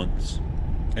few months,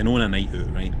 and on a night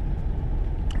out, right?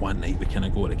 One night we kind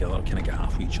of go together, kind of get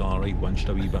half each other, right? Winched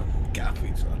a wee bit. Get half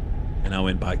each other. And I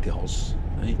went back to hers,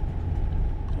 right?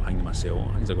 I think to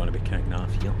myself, things are going to be kicking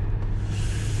off here.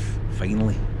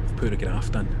 Finally, I've put a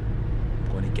graft in.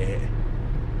 I'm going to get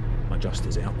my just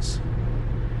desserts.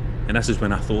 And this is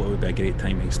when I thought it would be a great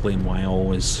time to explain why I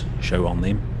always shout her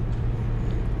name.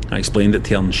 I explained it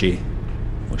to her and she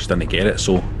didn't get it,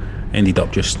 so ended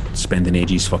up just spending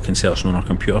ages fucking searching on her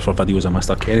computer for videos of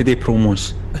Mr. Kennedy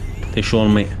promos to show her,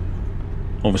 mate.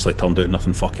 Obviously it turned out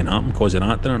nothing fucking happened because of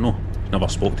that, didn't know. She never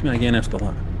spoke to me again after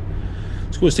that.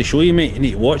 It goes to show you, mate, you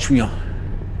need to watch when you're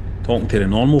talking to the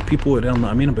normal people out there, you know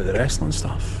what I mean, about the wrestling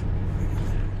stuff.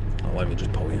 I'll let me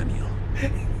just pull you in here.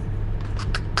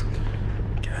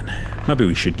 Again. Maybe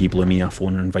we should give Lemmy a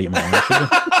phone and invite him on, should we?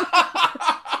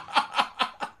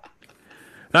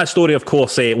 That story, of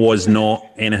course, was not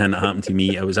anything that happened to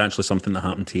me. It was actually something that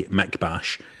happened to Mick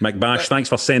Bash. Mick Bash, thanks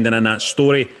for sending in that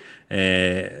story.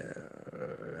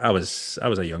 I was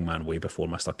a young man way before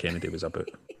Mr. Kennedy was about,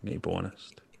 to be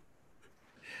honest.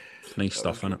 Nice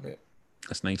stuff, innit?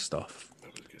 It's nice stuff.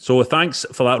 So thanks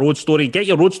for that road story. Get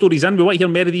your road stories in. We want to hear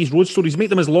more of these road stories. Make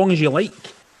them as long as you like.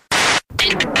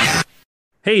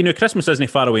 Hey, now Christmas isn't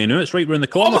far away now. It's right round the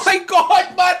corner. Oh my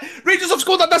God, man! Rangers have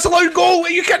scored a disallowed goal. Are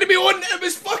you kidding me on? It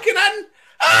was fucking in.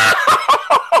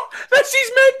 This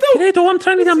is mental. Credo, I'm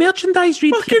trying to do a merchandise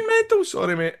read. Fucking mental.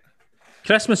 Sorry, mate.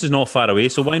 Christmas is not far away,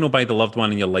 so why not buy the loved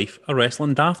one in your life a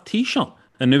Wrestling Daft t-shirt?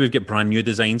 And now we've got brand new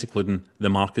designs, including the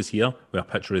markers here, with a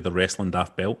picture of the Wrestling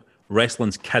Daft belt,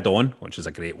 Wrestling's Kid On, which is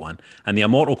a great one, and the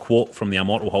immortal quote from the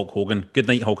immortal Hulk Hogan, "Good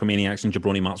night, Hulkamaniacs and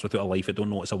jabroni marks without a life. It don't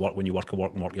notice a work when you work a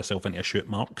work and work yourself into a shoot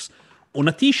marks," on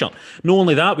a t-shirt. Not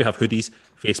only that, we have hoodies,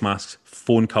 face masks,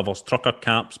 phone covers, trucker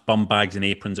caps, bum bags and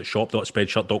aprons at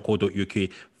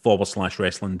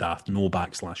shop.spreadshirt.co.uk/Wrestling Daft, no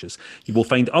backslashes. You will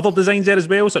find other designs there as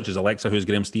well, such as Alexa, who's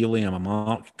Graham Steely, I'm a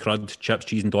Mark, Crud, Chips,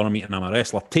 Cheese and Doner Meat, and I'm a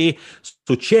Wrestler Tay.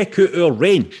 So check out our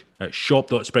range at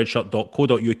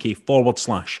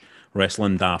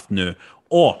shop.spreadshirt.co.uk/Wrestling Daft now.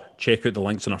 Or check out the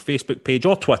links on our Facebook page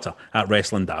or Twitter at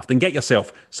Wrestling Daft and get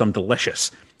yourself some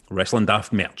delicious Wrestling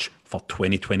Daft merch for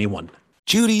 2021.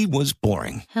 Judy was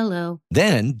boring. Hello.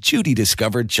 Then Judy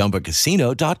discovered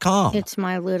ChumbaCasino.com. It's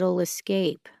my little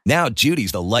escape. Now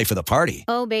Judy's the life of the party.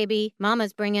 Oh, baby,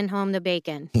 mama's bringing home the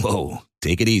bacon. Whoa,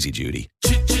 take it easy, Judy.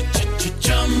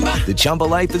 The Chumba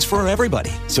life is for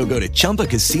everybody. So go to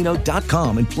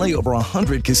ChumbaCasino.com and play over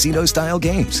 100 casino-style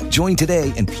games. Join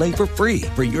today and play for free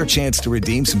for your chance to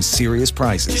redeem some serious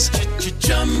prizes.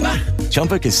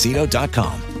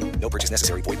 ChumbaCasino.com. No purchase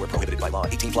necessary. Void where prohibited by law.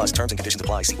 18 plus terms and conditions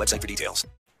apply. See website for details.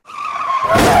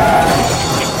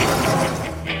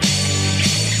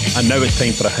 And now it's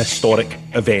time for a historic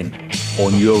event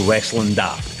on your Wrestling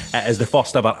Daft. It is the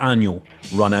first ever annual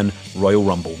run-in Royal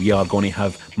Rumble. We are going to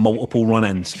have multiple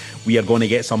run-ins. We are going to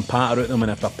get some patter out of them,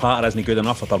 and if their patter isn't good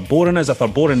enough, if they're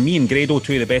boring me and Grado,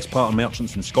 two of the best patter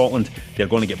merchants in Scotland, they're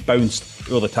going to get bounced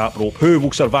over the top rope. Who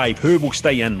will survive? Who will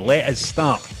stay in? Let us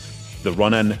start the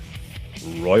run-in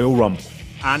Royal Rumble.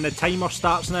 And the timer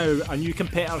starts now. A new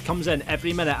competitor comes in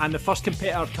every minute, and the first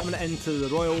competitor coming into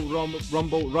the Royal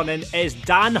Rumble run-in is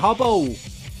Dan Hubble.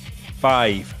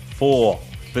 5, 4,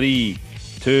 3,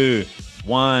 2,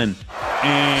 1.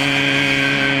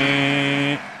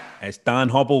 It's Dan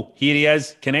Hubble. Here he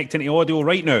is, connecting to audio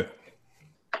right now.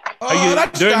 Oh,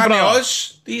 that's Danny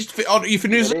Oz. Are you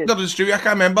from New Zealand or Australia? I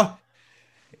can't remember.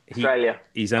 Australia.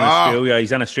 He's in Australia.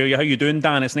 He's in Australia. How you doing,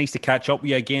 Dan? It's nice to catch up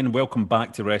with you again. Welcome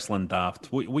back to Wrestling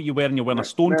Daft. What are you wearing? You're wearing a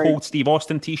Stone Cold Steve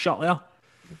Austin t-shirt there?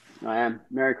 I am.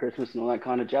 Merry Christmas and all that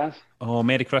kind of jazz. Oh,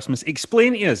 Merry Christmas.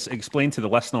 Explain to us. Explain to the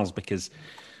listeners, because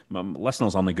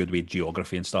listeners aren't good with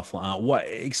geography and stuff like that.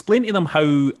 Explain to them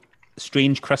how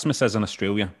strange Christmas is in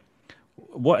Australia.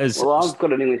 What is? Well, I've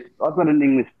got an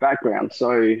English background,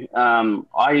 so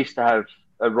I used to have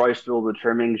a roast with all the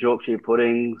trimmings, Yorkshire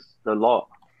puddings, the lot.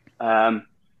 But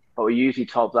we usually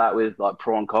top that with like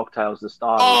prawn cocktails to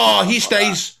start. Oh, he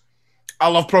stays. I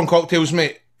love prawn cocktails,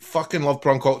 mate. Fucking love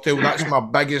prawn cocktail. That's my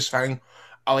biggest thing.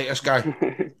 I like this guy.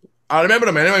 I remember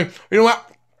them anyway. You know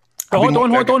what? Hold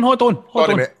on.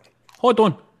 Mate. Hold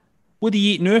on. What do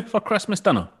you eat now for Christmas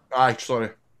dinner? Aye, sorry.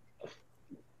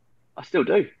 I still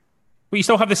do. Well, you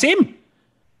still have the same?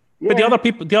 Yeah. But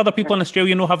the other people in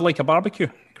Australia don't have like a barbecue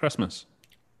Christmas.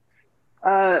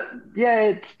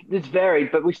 Yeah, it's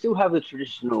varied, but we still have the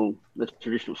traditional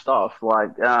stuff.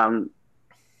 Like,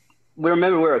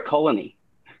 we're a colony.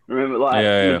 Remember, like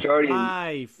majority.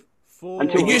 5, 4.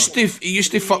 It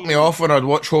used to fuck me off when I'd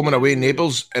watch Home and Away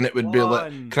Neighbours, and it would be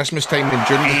like Christmas time in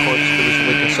June because there was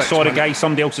like a 6 Sorry, month... guys,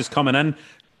 somebody else is coming in.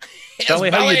 Billy,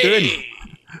 how you doing?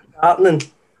 Happening.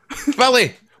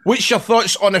 Billy, what's your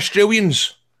thoughts on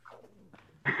Australians?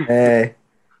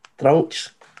 Drunks.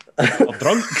 Or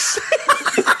drunks?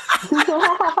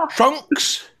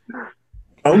 Trunks?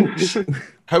 Trunks.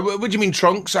 What do you mean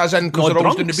trunks? As in because they're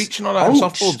always down the beach and all that, and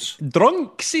surfboards?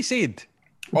 Drunks, he said.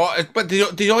 Oh, but do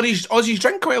Aussies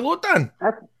drink quite a lot, Dan?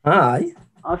 Aye.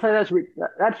 I'll say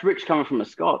that's rich coming from a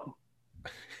Scot.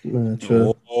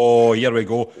 True. Oh, here we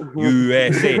go.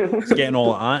 USA. It's getting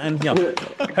all that in here.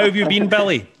 How have you been,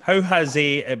 Billy? How has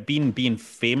it been being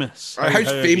famous? How's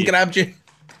fame grabbed you?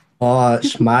 Oh,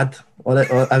 it's mad.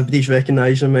 Everybody's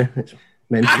recognising me. It's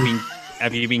mental.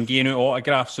 Have you been getting out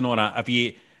autographs and all that? Have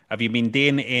you been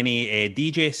doing any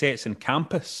DJ sets in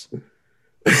campus?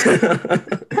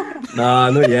 Nah,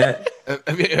 not yet.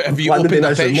 Have you opened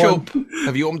a pet shop?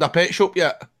 Have you opened a pet shop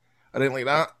yet? I didn't like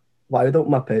that. Why would I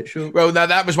open my pet shop? Well,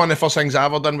 that was one of the first things I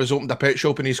ever done, was opened a pet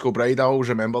shop in East Kilbride. I always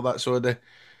remember that. So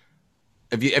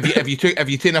have you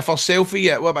taken a first selfie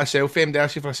yet? What about a selfie? Did I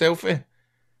ask you for a selfie?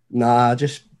 Nah,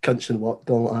 just cunts and work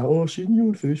done like, oh, I've seen you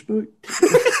on Facebook.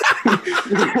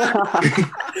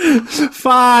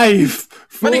 5,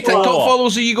 4. How many TikTok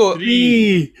followers have you got?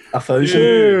 3, 1,000.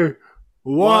 2,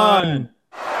 1.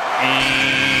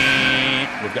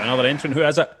 We've got another entrant. Who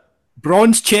is it?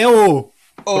 Broncello.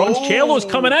 Broncello's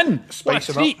coming in. Spice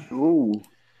it up. Ooh.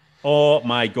 Oh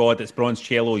my God, it's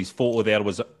Broncello. His photo there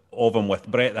was of him with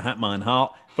Bret the Hitman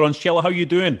Hart. Broncello, how you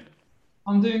doing?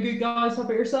 I'm doing good, guys. How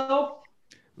about yourself?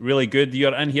 Really good.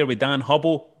 You're in here with Dan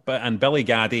Hubble and Billy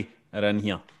Gaddy are in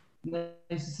here. Nice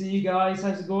to see you guys.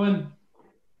 How's it going?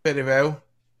 Very well.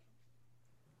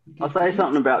 I'll say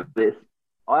something about this.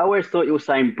 I always thought you were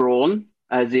saying brawn,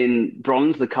 as in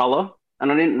bronze, the colour,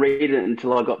 and I didn't read it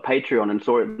until I got Patreon and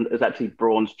saw it as actually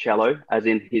bronze cello, as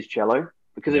in his cello.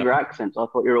 Because of your accents, I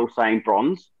thought you were all saying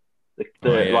bronze, the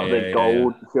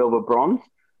gold, silver, bronze.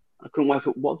 I couldn't work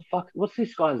out what the fuck. What's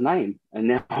this guy's name? And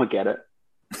now I get it.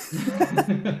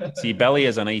 See, Billy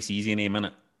is a nice, easy name,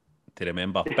 innit? To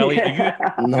remember. Billy, are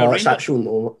you? No, it's actual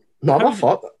no. No, I'm a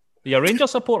fuck. Are you a Ranger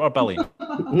supporter, Billy?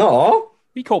 No.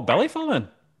 We called Billy for then.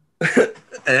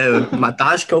 My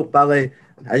dad's called Billy.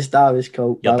 His dad was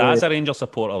called Your Billy. dad's a Ranger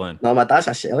supporter then? No, my dad's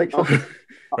a Celtic.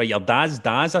 Right, your dad's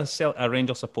a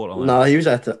Ranger supporter then? No, he was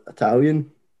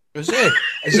Italian. Was he?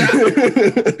 Is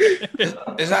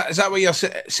that what you're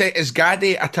saying? Is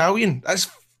Gaddy Italian? That's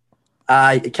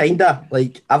kinda.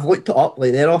 Like, I've looked it up.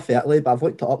 Like, they're off Italy, but I've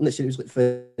looked it up and it said it was like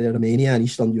for Romania and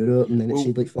Eastern Europe, and then it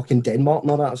said like fucking Denmark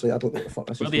and all that. So I don't know what the fuck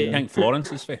this is. Where do you think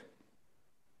Florence is for?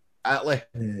 Italy.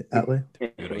 Italy.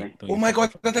 You're right. Oh my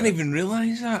God, I didn't even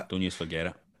realise that. Don't you forget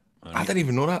it. Right. I didn't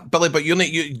even know that. Billy, but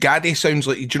Gaddy sounds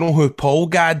like, do you know who Paul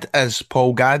Gadd is?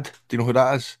 Paul Gadd. Do you know who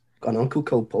that is? Got an uncle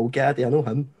called Paul Gaddy. I know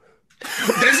him.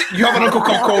 You have an uncle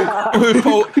called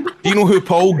Paul. Do you know who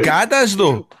Paul Gadd is,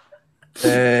 though?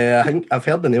 I think I've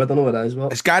heard the name. I don't know what it is.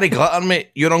 What? It's Gary Glitter, mate.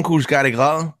 Your uncle's Gary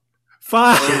Glitter.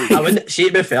 5. I wouldn't. See,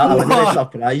 to be fair, I wouldn't be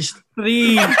surprised.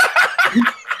 3, 2,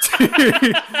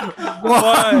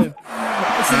 1.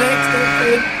 What's the next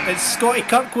entrant? It's Scotty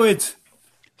Kirkwood.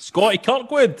 Scotty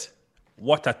Kirkwood.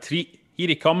 What a treat. Here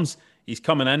he comes. He's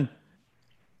coming in.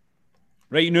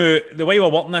 Right now, the way we're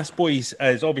working this, boys,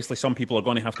 is obviously some people are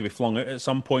going to have to be flung out at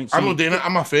some point. So I'm not doing it.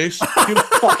 I'm my face.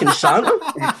 Fucking Santa.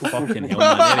 Fucking hell,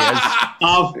 man. There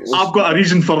he is. I've got a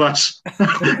reason for this.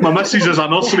 My missus is a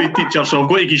nursery teacher, so I've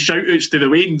got to give shout-outs to the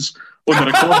Waynes on the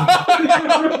recording.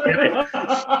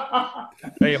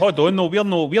 Right, hold on. No, we're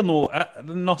no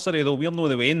the nursery, though. We're no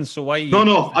the Waynes, so why...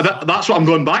 No, that's what I'm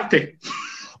going back to.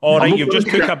 All right, you've just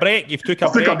took a break. I took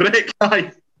a break,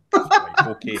 aye. Right,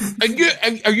 okay.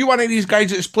 Are you one of these guys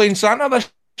that's playing Santa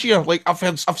this year? Like I've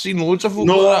seen loads of folk.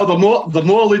 No, like they're not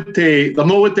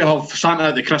allowed to have Santa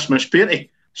at the Christmas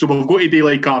party. So we've got to do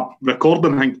like a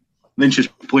recording thing. And then she's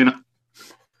playing it.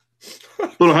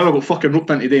 Don't know how I got fucking roped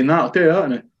into doing that. I'll tell you that,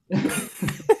 innit?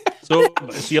 So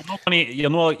you're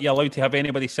not allowed to have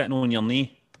anybody sitting on your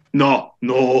knee. No.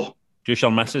 Just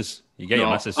your missus. You get your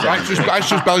missus. That's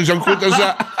just Billy's uncle does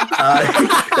that.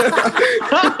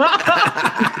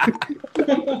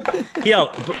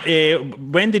 Here,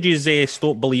 when did you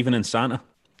stop believing in Santa?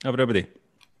 Everybody.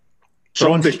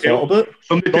 Somebody told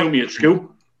me at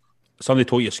school. Somebody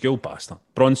told you at school, bastard.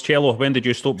 Bronzello, when did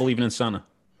you stop believing in Santa?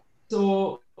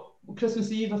 So,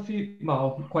 Christmas Eve,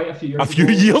 quite a few years ago. A few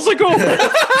years ago?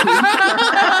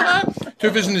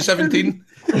 2017.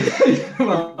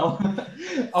 Well,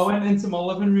 I went into my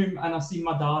living room and I seen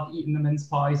my dad eating the mince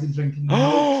pies and drinking the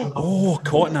milk. Oh,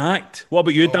 caught an act. What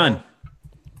about you, Dan?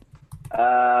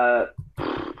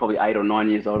 Probably 8 or 9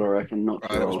 years old, I reckon. Not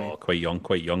sure. Oh, quite young.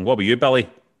 What about you, Billy?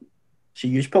 So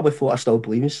you probably thought I still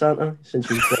believe in Santa since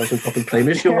you was in fucking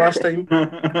primary school last time.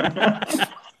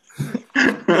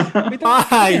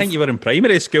 I think you were in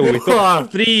primary school. We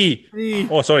thought 3.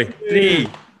 Oh, sorry. 3,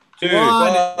 2,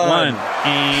 1.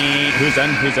 Who's in?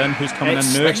 Who's coming in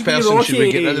now? Next person, should we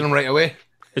get rid of them right away?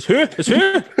 It's who?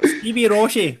 Stevie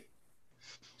Roshi.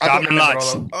 Captain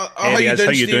lads. How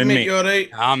you doing, mate? You all right?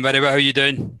 I'm very well. How you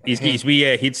doing? He's wee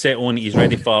headset on. He's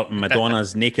ready for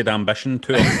Madonna's Naked Ambition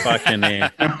tour back in.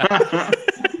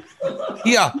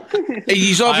 Yeah,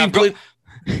 he's all been playing.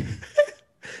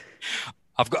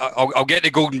 I'll get the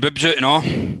golden bibs out and all.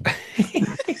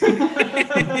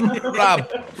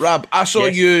 Rab, I saw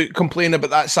you complain about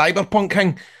that cyberpunk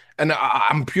thing, and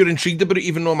I'm pure intrigued about it.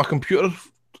 Even though I'm a computer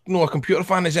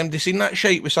fan, has MD seen that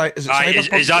shite? Is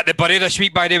that the Bury this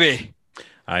week, by the way?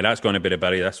 Aye, that's going to be the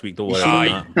Bury this week. Don't worry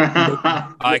about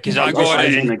that. Aye, because I got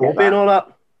it.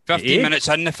 15 minutes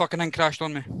in, the fucking thing crashed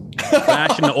on me.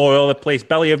 Crashing all over the place.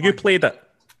 Billy, have you played it?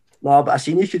 No, but I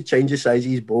seen you could change the size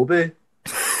of his Bobby.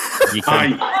 You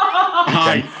can.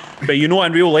 Aye. But you know,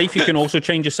 in real life, you can also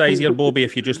change the size of your Bobby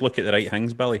if you just look at the right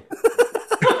things, Billy.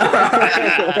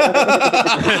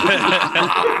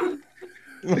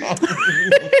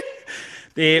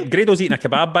 Grado's eating a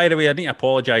kebab, by the way. I need to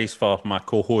apologise for my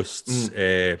co-host's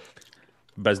business.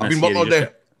 I've been working all day.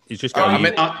 He's just got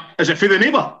is it for the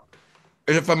neighbour?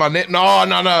 Is it for my neighbour? No.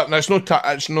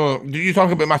 It's no. Did you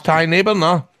talk about my Thai neighbour?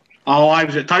 No. Oh, I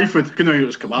was at Thai food. Couldn't know it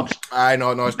was kebabs. Aye,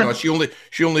 no.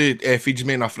 She only feeds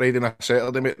me on a Friday and a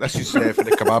Saturday, mate. This is for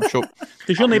the kebab shop.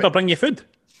 Does your neighbour bring you food?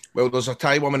 Well, there's a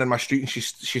Thai woman in my street and she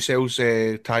sells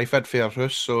Thai food for her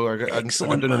house. So I go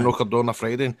down and knock her door on a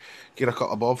Friday and get a cut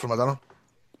of bob for my dinner.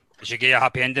 Did she get you a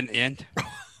happy ending at the end?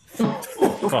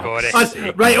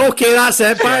 Right, okay, that's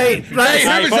it. Bye. Right,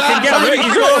 fucking get him out.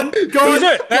 He's on. He's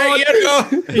out.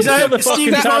 He's out. The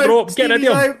fucking tab rope. Get rid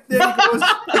of him.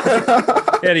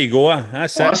 There you go.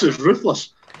 That's it. This is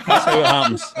ruthless. That's how it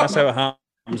happens. That's how it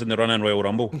happens in the running Royal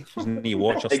Rumble. You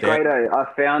watch hey, Grado, I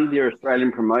found your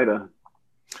Australian promoter.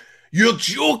 You're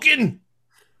joking.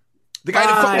 The guy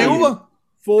that fucked me over.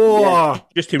 4. Yeah.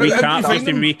 Just to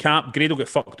recap, Grado got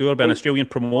fucked over by an Australian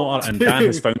promoter and Dan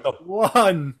has found her.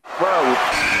 1. Well,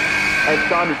 they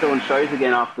started doing shows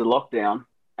again after the lockdown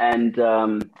and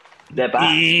they're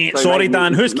back. Sorry,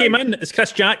 Dan. Who's came in? It's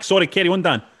Chris Jack. Sorry, carry on,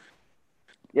 Dan.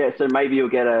 Yeah, so maybe you'll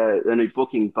get a new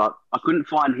booking, but I couldn't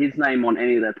find his name on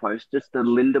any of their posts, just a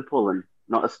Linda Pullen,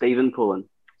 not a Stephen Pullen.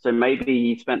 So maybe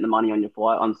you spent the money on your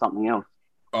flight on something else.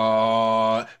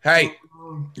 Hey,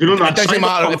 it doesn't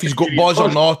matter if he's got buzz or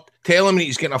not. Tell him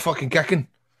he's getting a fucking kicking.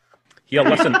 Here,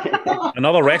 listen.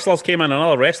 Another wrestlers came in.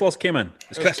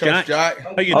 It's Chris Jack.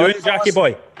 How you doing, Jackie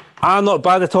boy? Not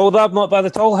bad at all, Dab. Not bad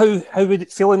at all. How we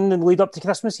feeling in the lead up to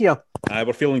Christmas here?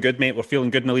 We're feeling good, mate. We're feeling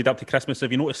good in the lead up to Christmas.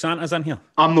 Have you noticed Santa's in here?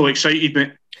 I'm not excited,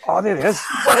 mate. Oh, there he is.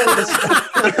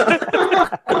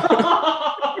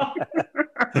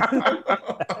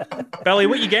 Billy,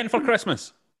 what are you getting for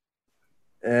Christmas?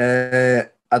 I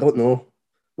don't know.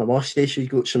 My mum says she's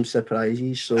got some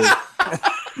surprises, so you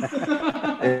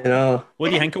know. What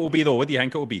do you think it will be, though? What do you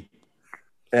think it will be?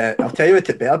 I'll tell you what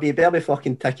it better be. It better be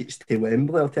fucking tickets to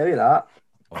Wembley. I'll tell you that.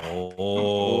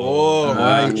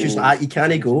 She's like, you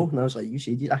can't go, and I was like, you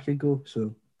said I could go.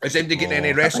 So. Is MD getting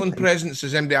any wrestling presents?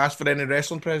 Has MD asked for any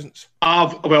wrestling presents?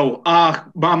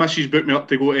 My missus booked me up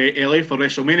to go to LA for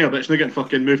WrestleMania, but it's not getting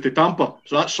fucking moved to Tampa,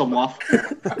 so that's some laugh.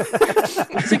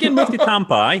 Is it getting moved to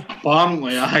Tampa, aye?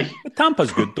 Apparently, aye. But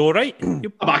Tampa's good though, right?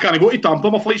 But I can't go to Tampa,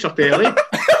 my flights are to LA.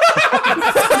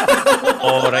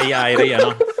 Right,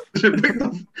 enough.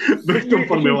 booked them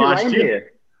for me last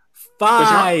year.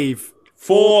 5,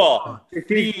 4,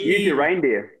 3. Use your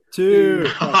reindeer. 2.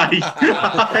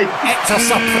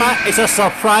 It's a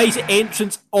surprise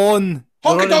entrance on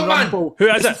Honky Tonk Man. Rumble. Who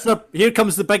is it? Here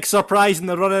comes the big surprise in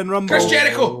the Running Rumble. Chris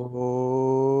Jericho.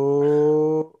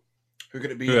 Who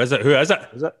could it be? Who is it?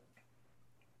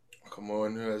 Come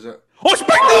on, who is it? Oh, it's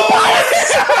Big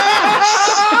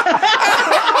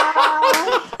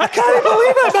I can't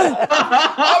believe it, man.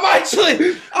 I'm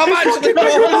actually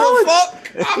popping. Fuck.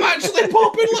 I'm actually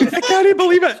popping. I can't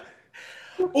believe it.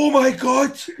 Oh my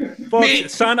God.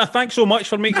 Mate. Santa, thanks so much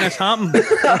for making this happen.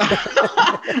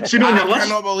 I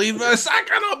cannot believe this. I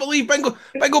cannot believe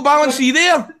Bingo Balance, are you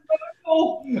there?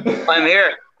 I'm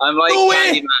here. I'm like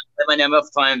Candyman. I've my name enough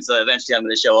times, so eventually I'm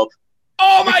going to show up.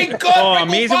 Oh my God! Oh,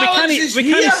 amazing.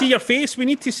 We can't see your face. We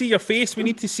need to see your face. We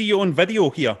need to see you on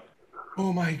video here.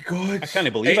 Oh my God. I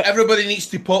can't believe it. Everybody needs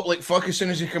to pop like fuck as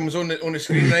soon as he comes on the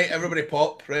screen, right? Everybody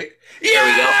pop, right? There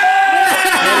we go.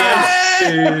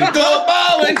 Bingo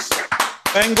Balance!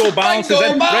 Bingo Balance is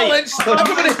in. Balance. Right.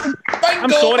 Everybody,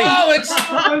 I'm sorry. Balance.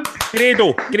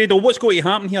 Grado, what's going to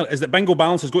happen here is that Bingo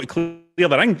Balance has got to clear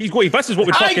the ring. He's got to, this is what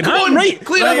would fucking happen, right?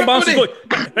 Bingo Balance has got,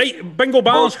 right, Bingo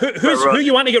Balance, who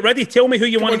you want to get ready? Tell me who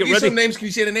you want to get ready. Some names. Can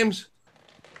you say the names?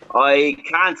 I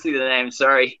can't see the name,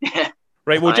 sorry.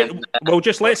 Right, we'll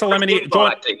just let's eliminate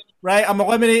John. Right, I'm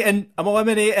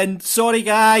eliminating. Sorry,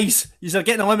 guys. You're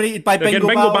getting eliminated by Bingo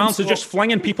Balance. Bingo Balance is just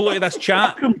flinging people out of this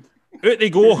chat. Out they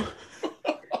go.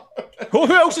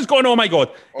 Who else is going? Oh my God!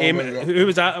 Who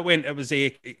was that? When it was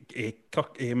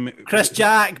Chris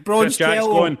Jack,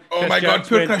 Bronzello. Oh my God!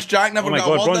 Poor Chris Jack never got a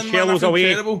word in. Bronzello's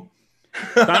away.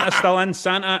 Santa's still in.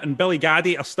 Santa and Billy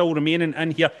Gaddy are still remaining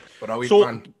in here.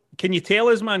 So, can you tell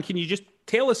us, man? Can you just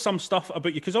tell us some stuff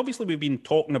about you? Because obviously we've been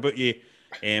talking about you,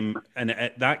 and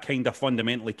that kind of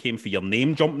fundamentally came for your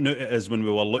name jumping out at us when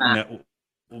we were looking at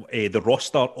the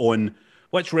roster on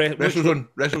which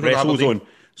WrestleZone.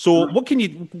 So, what can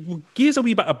you give us a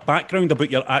wee bit of background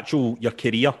about your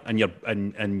career and your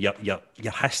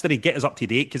history? Get us up to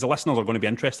date because the listeners are going to be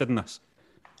interested in this.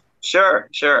 Sure.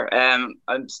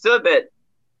 I'm still a bit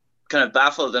kind of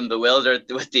baffled and bewildered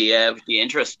with the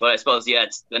interest, but I suppose the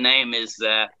name is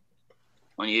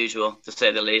unusual to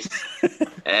say the least.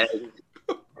 I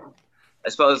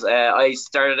suppose I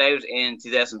started out in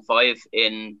 2005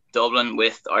 in Dublin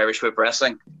with Irish Whip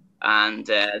Wrestling. And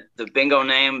the Bingo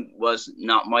name was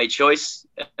not my choice,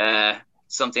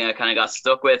 something I kind of got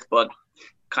stuck with, but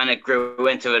kind of grew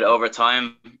into it over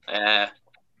time. I've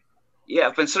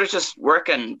been sort of just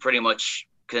working pretty much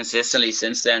consistently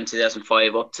since then,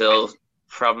 2005 up till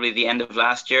probably the end of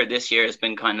last year. This year has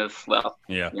been kind of, what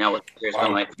the year's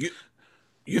been like.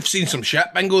 You've seen some shit,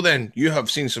 Bingo, then? You have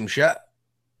seen some shit,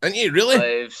 haven't you, really?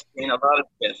 I've seen a lot of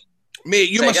shit. Mate,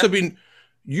 you must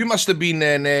have been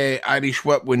in Irish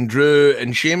Whip when Drew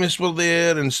and Sheamus were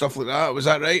there and stuff like that. Was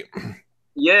that right?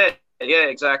 Yeah,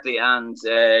 exactly. And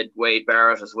Wade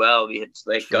Barrett as well. We had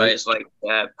guys like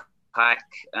Pac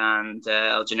and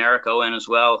El Generico in as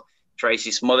well.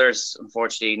 Tracy Smothers,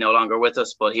 unfortunately, no longer with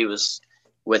us, but he was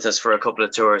with us for a couple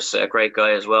of tours. A great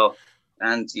guy as well.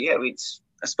 And I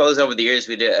suppose over the years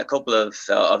we did a couple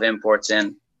of imports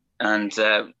in, and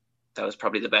that was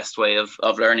probably the best way of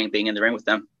learning, being in the ring with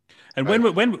them. And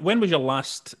when was your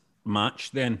last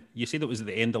match then? You said it was at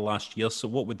the end of last year, so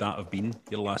what would that have been,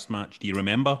 your last match? Do you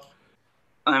remember?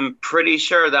 I'm pretty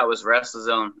sure that was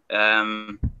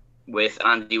WrestleZone with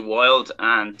Andy Wilde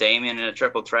and Damien in a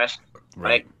triple threat.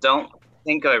 Right. I don't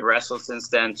think I've wrestled since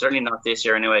then, certainly not this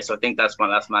year anyway, so I think that's my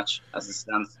last match as it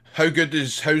stands. How good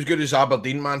is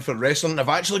Aberdeen, man, for wrestling? I've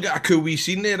actually got a cool wee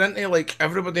scene there, isn't it? Like,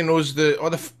 everybody knows all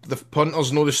the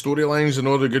punters know the storylines and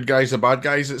all the good guys, the bad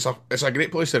guys. It's a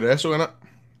great place to wrestle, isn't it?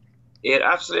 It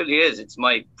absolutely is. It's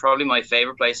probably my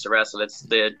favourite place to wrestle. It's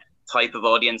the type of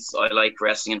audience I like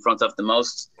wrestling in front of the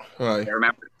most. Right. I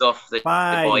remember stuff that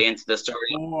buy into the story.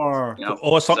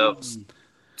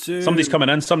 Somebody's coming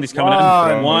in.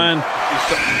 One.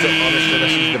 Honestly,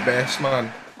 this is the best,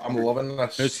 man. I'm loving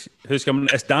this. Who's coming?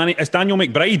 It's Daniel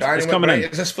McBride. It's coming in.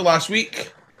 Is this for last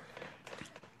week?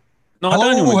 No,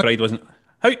 Daniel McBride wasn't.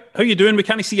 How you doing? We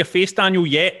can't see your face, Daniel,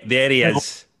 yet. There he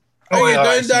is. How you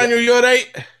doing, Daniel? You all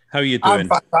right? How you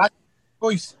doing? I'm back,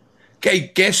 boys.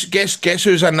 Okay, guess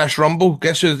who's in this rumble?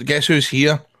 Guess who's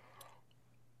here?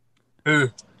 Who?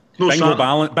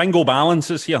 Bingo Balance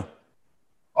is here.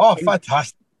 Oh,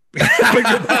 fantastic.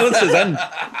 Bingo Balance is in.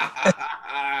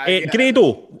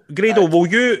 Grado, will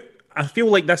you? I feel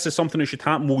like this is something that should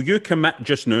happen. Will you commit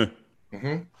just now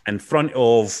in front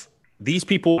of these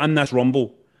people in this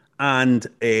rumble and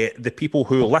the people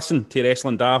who listen to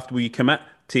Wrestling Daft? Will you commit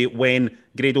to when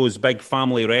Grado's big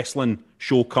family wrestling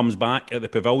show comes back at the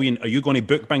Pavilion? Are you going to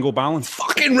book Bingo Balance?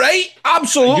 Fucking right,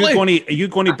 absolutely. Are you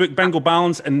going to book Bingo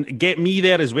Balance and get me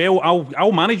there as well?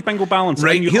 I'll manage Bingo Balance.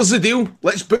 Right, here's the deal.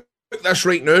 Let's book this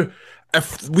right now.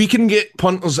 If we can get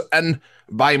punters in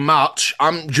by March,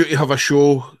 I'm due to have a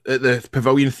show at the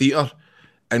Pavilion Theatre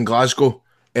in Glasgow.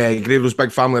 Grado's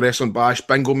Big Family Wrestling Bash.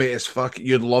 Bingo, mate, it's fuck.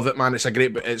 You'd love it, man. It's a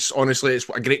great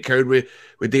crowd. We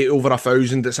date over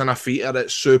 1,000. It's in a theatre.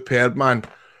 It's superb, man.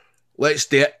 Let's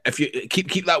do it. If you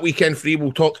keep that weekend free,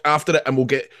 we'll talk after it, and we'll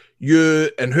get You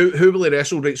and who will he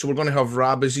wrestle? Right, so we're going to have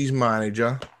Rab as his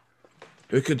manager.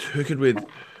 Who could we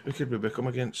book him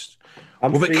against?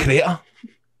 What about Crater?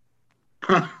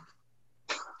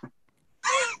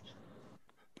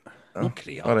 No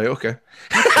Crater. All right, okay.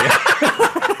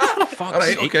 All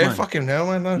right, okay. Man. Fucking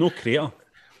hell, man. No Crater.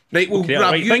 Right, well, Rab,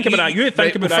 right, think about that. You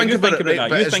think about that. You think about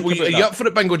that. Are you up for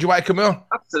it, Bingo? Do you want to come here?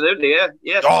 Absolutely,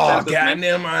 yeah. Oh, get in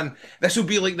there, man. This will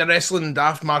be like the Wrestling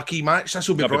Daft marquee match. This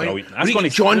will be brilliant.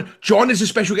 John is the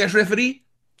special guest referee.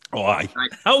 Oh, aye.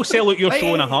 I'll sell out your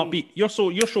show in a heartbeat. Your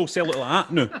show sell it like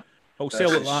that now. I'll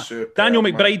sell it like that. Daniel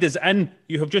McBride is in.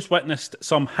 You have just witnessed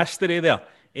some history there.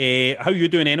 How are you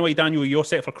doing anyway, Daniel? Are you all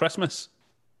set for Christmas?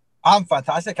 I'm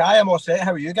fantastic. I am all set.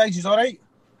 How are you guys? You all right?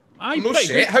 I'm not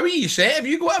set. How are you set? Have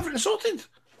you got everything sorted?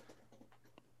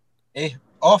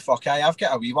 Oh, fuck, I've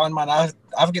got a wee one, man. I've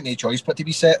got no choice but to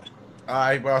be set.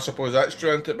 Aye, well, I suppose that's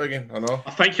true, isn't it, Biggin? I know.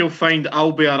 I think you'll find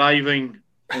I'll be arriving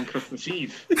on Christmas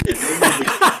Eve. 5.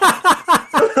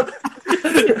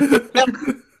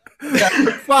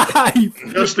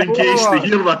 Just in case they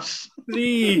hear this.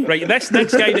 3. Right, this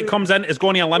next guy that comes in is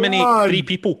going to eliminate 3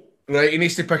 people. Right, he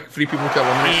needs to pick 3 people to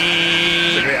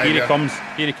eliminate.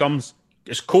 Here he comes.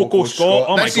 It's Coco Scott.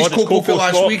 Oh my God, it's Coco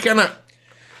last Scott. week, innit?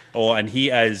 Oh, and he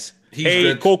is. Hey,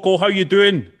 good. Coco, how you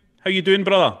doing? How you doing,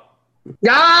 brother?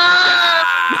 Yeah.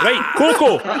 Right,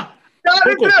 Coco.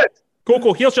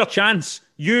 Coco, here's your chance.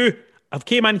 You have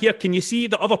came in here. Can you see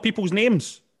the other people's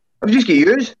names? I've just got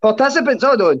used. Participants,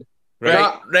 hold on.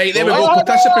 Right, there we go.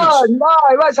 Participants.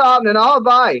 Bye, what's happening? Oh,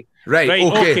 bye. Right,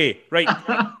 okay. Right.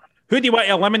 Who do you want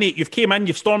to eliminate? You've came in,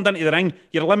 you've stormed into the ring.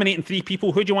 You're eliminating 3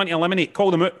 people. Who do you want to eliminate?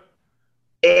 Call them out.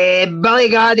 Billy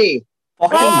Gaddy.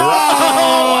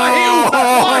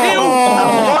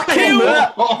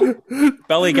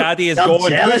 Billy Gaddy is gone.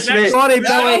 Sorry,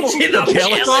 Billy.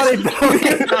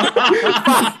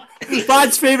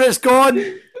 Bad's favourite's gone.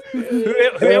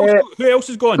 Who else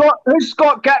is gone? Who's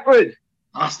Scott Kickwood?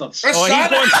 Bastards. Oh, he's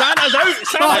gone. Santa's out.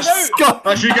 Santa's out.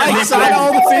 That's you getting Santa,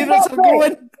 all the favourites are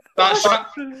going. That's it.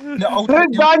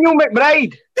 Who's Daniel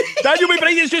McBride? Daniel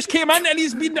McBride has just came in and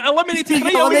he's been eliminated. He's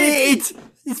been eliminated.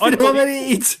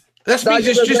 This means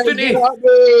it's just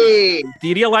Do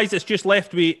you realise it's just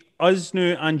left with us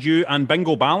now and you and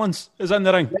Bingo Balance is in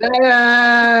the ring?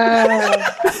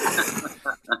 Yeah.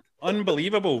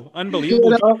 Unbelievable.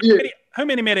 How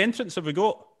many more entrants have we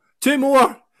got? 2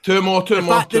 more. Two more.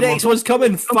 The next one's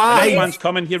coming. 5. Next one's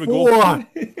coming. Here we go. 4,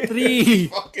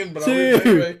 3,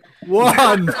 2,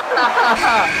 1.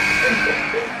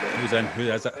 Who's in? Who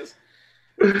is it?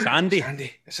 It's Andy.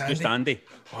 It's Just Andy.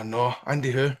 Oh no, Andy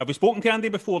who? Have we spoken to Andy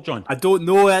before, John? I don't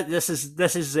know. This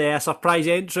is a surprise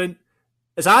entrant.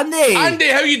 It's Andy. Andy,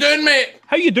 how you doing, mate?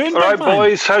 How you doing, all right,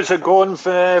 boys? How's it going?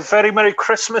 Very Merry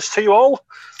Christmas to you all.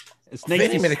 It's nice.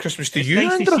 Very Merry Christmas to you,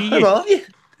 nice Andrew. To see you. How are you?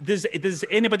 Does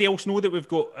anybody else know that we've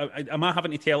got? Am I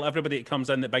having to tell everybody that comes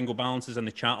in that Bingo Balance is in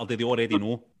the chat, or do they already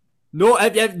know? No,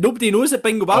 nobody knows that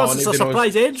Bingo Balance is a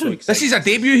surprise entrant. This is a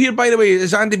debut here, by the way.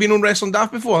 Has Andy been on Wrestling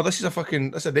Daft before? This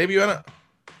is a debut, isn't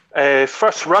it?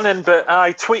 First running, but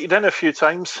I tweeted in a few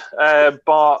times. Are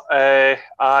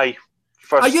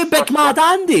you Big Mad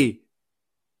Andy?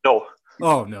 No.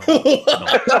 Oh no.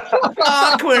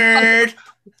 Awkward.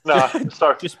 Nah,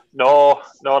 sorry. No.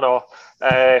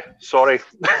 Sorry.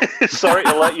 Sorry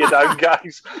to let you down,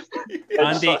 guys.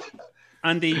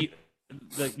 Andy,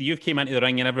 you came into the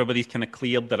ring and everybody's kind of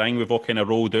cleared the ring. We've all kind of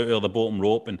rolled out of the bottom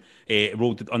rope and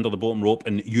rolled under the bottom rope,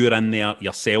 and you're in there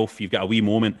yourself. You've got a wee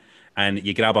moment and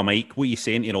you grab a mic. What are you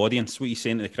saying to the audience? What are you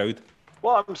saying to the crowd?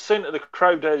 What I'm saying to the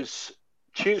crowd is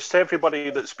cheers to everybody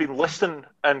that's been listening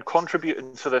and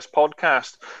contributing to this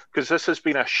podcast, because this has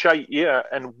been a shite year,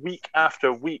 and week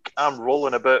after week I'm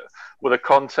rolling about with the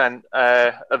content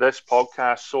of this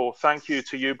podcast. So thank you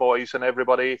to you boys and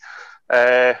everybody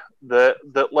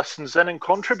that listens in and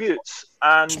contributes.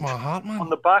 And on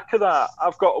the back of that,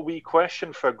 I've got a wee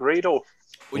question for Grado.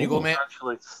 When you go, mate.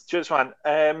 Actually, cheers, man.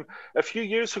 A few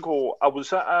years ago, I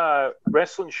was at a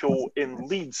wrestling show in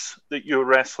Leeds that you were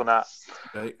wrestling at,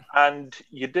 right? And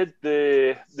you did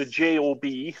the JOB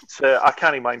to I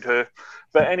can't mind who,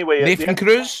 but anyway, Nathan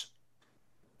Cruz.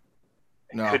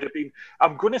 No, could have been.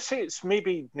 I'm going to say it's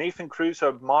maybe Nathan Cruz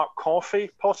or Mark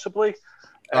Coffey, possibly.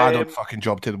 I don't fucking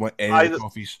job to them with any of the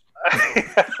coffees.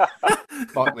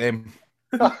 Fuck them.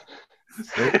 Nope.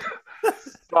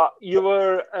 But you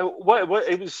were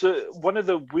it was one of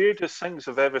the weirdest things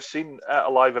I've ever seen at a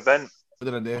live event. What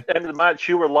did I do? End of the match,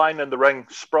 you were lying in the ring,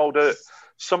 sprawled out.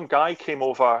 Some guy came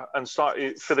over and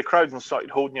started for the crowd and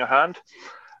started holding your hand.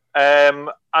 And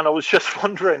I was just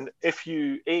wondering if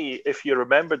you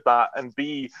remembered that, and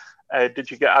B,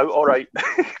 did you get out all right?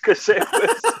 Because it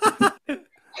was.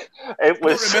 I don't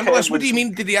remember this. What do you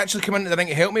mean? Did he actually come into the ring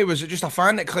to help me? Was it just a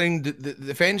fan that climbed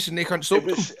the fence and they couldn't stop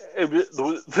him?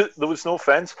 There was no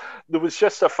fence. There was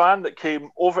just a fan that came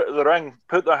over to the ring,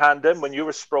 put their hand in when you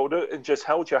were sprawled out, and just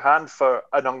held your hand for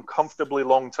an uncomfortably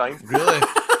long time. Really?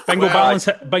 Bingo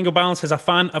Balance, has a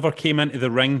fan ever came into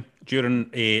the ring during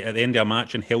at the end of a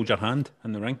match and held your hand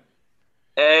in the ring?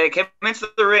 Came into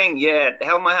the ring, yeah.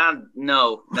 Held my hand,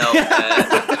 no.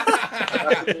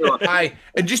 Aye,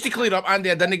 and just to clear up,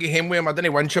 Andy, I didn't get him with him. I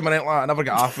didn't winch him or anything like that. I never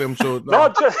got off with him. So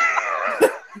no, just I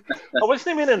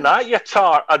wasn't meaning that, you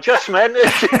tart. I just meant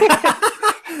if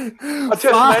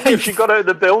she got out of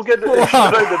the building,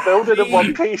 in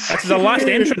one piece. This is our last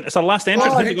entrance. It's our last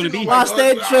entrance. Who's it going to be? Last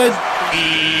entrance.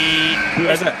 Who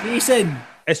is it? Jason.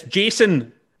 It's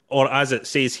Jason, or as it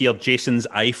says here, Jason's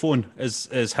iPhone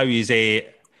is how he's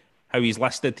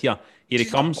listed here. Here he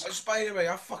comes. By the way,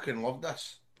 I fucking love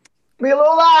this.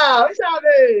 Milola, what's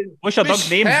happening? What's your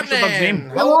dog's name?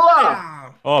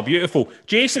 Milola. Oh, beautiful.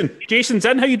 Jason's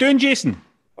in. How you doing, Jason?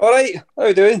 All right. How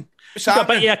you doing? You've got a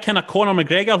bit of a kind of Conor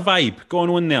McGregor vibe going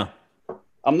on there.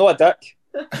 I'm not a dick.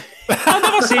 I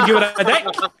never said you were a dick.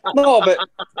 No, but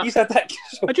he's a dick.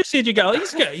 So. I just said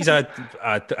he's a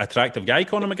attractive guy,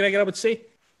 Conor McGregor, I would say.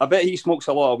 I bet he smokes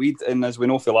a lot of weed, and as we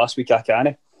know for last week, I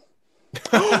can't.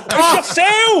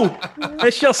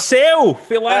 It's yourself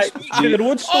for last week to the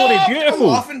road story.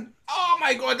 Beautiful. Oh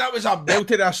my god, that was a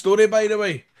belter of a story, by the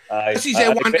way. This is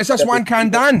is this Juan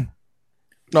Candan?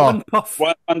 No,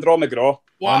 One Draw McGraw.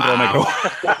 Wow.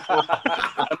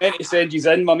 I meant to send you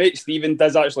in. My mate Stephen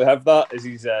does actually have that as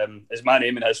his my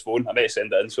name in his phone. I meant to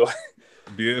send it in. So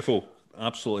beautiful,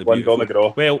 absolutely One beautiful. Draw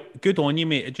McGraw. Well, good on you,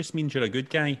 mate. It just means you're a good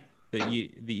guy. That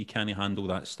you can't handle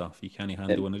that stuff. You can't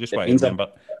handle, and I just want to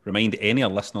remind any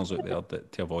of our listeners out there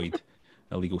to avoid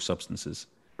illegal substances.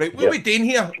 Right, what are we doing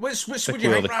here? What do you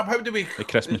think, Rab? How do we? The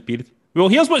Christmas period. Well,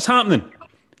 here's what's happening.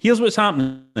 We're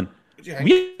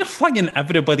flagging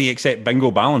everybody except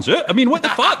Bingo Balance out. I mean, what the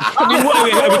fuck? I mean, what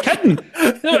are we kidding?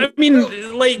 I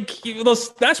mean, like,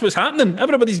 that's what's happening.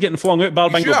 Everybody's getting flung out bar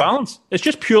Bingo Balance. It's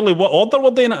just purely what order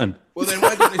we're doing it in. Well, then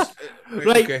why don't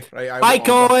Right. Hi,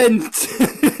 Colin.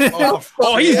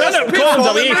 Oh, he's done it. Colin's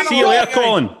away. See you later,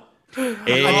 Colin.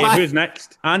 Who's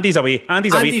next? Andy's away.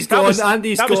 Andy's away. That was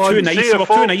too nice. You were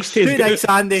too nice to Too nice,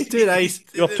 Andy. Too nice.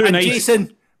 You're too nice.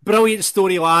 Jason, brilliant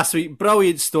story last week.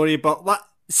 Brilliant story, but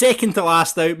second to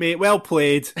last out, mate. Well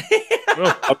played.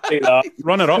 I'll take that.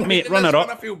 Runner up, mate. Runner up.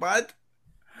 I feel bad.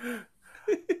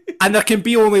 And there can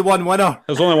be only one winner.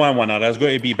 There's only one winner. There's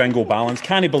going to be Bingo Balance.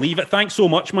 Can't believe it. Thanks so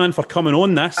much, man, for coming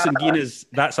on this and giving us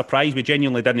that surprise. We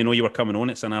genuinely didn't know you were coming on.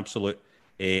 It's an absolute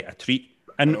a treat.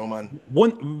 And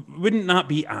wouldn't that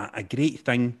be a great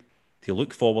thing to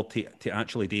look forward to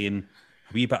actually doing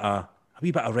a wee bit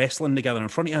of wrestling together in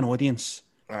front of an audience?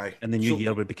 Aye. And the new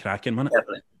year would be cracking, wouldn't it?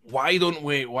 Why don't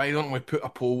we put a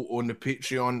poll on the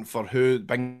Patreon for who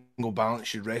Bingo Balance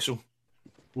should wrestle?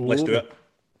 Let's do it.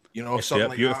 You know, something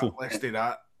like that. Let's do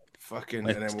that. Fucking.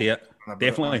 Let's do it.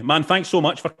 Definitely, man. Thanks so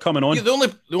much for coming on. Yeah,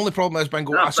 the only problem is,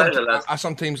 Bingo. I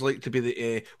sometimes like to be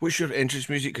the. What's your entrance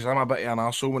music? Because I'm a bit of an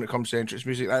arsehole when it comes to entrance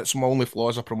music. That's my only flaw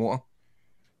as a promoter.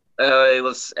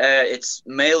 It's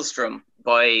Maelstrom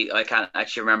by, I can't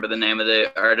actually remember the name of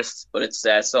the artist, but it's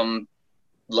some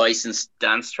licensed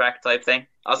dance track type thing.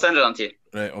 I'll send it on to you.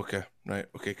 Right. Okay.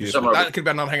 That could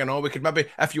be another thing. I know we could maybe,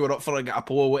 if you were up for a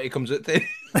poll, what he comes out to.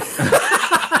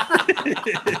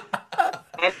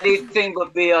 Anything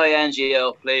but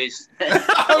BINGO, please.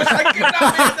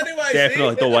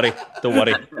 Definitely, don't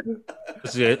worry.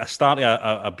 This is a start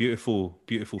of a beautiful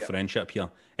friendship here.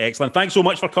 Excellent. Thanks so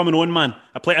much for coming on, man.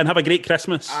 And have a great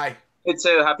Christmas. Aye. You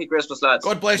too. Happy Christmas, lads.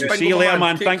 God bless you. See you later,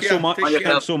 man. Thanks so much.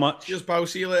 Thanks so much. Cheers, pal.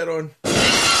 See you later on.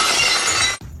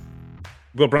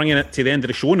 We're bringing it to the end of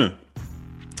the show now.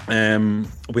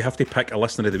 We have to pick a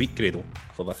listener of the week, Grado,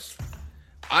 for this.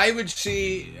 I would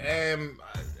say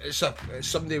it's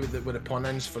somebody with the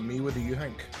pun-ins for me. What do you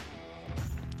think?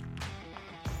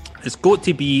 It's got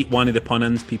to be one of the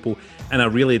pun-ins people, and I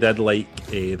really did like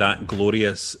that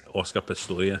glorious Oscar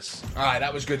Pistorius. Aye,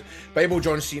 that was good. Bible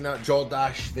John Cena,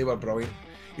 Jordash, they were brilliant.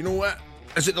 You know what?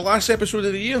 Is it the last episode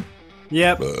of the year?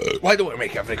 Yep. Why don't we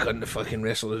make every cunt the fucking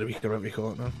wrestler of the week or whatever you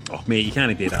call it now? Oh, mate, you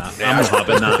can't do that. I'm not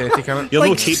having that. You're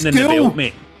not cheapening the belt,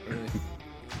 mate.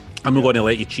 I'm not going to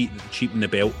let you cheapen the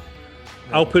belt.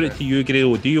 I'll put it to you,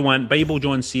 Grado. Do you want Bible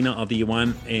John Cena or do you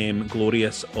want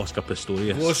glorious Oscar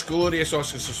Pistorius? Glorious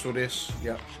Oscar Pistorius.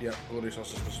 Yeah, glorious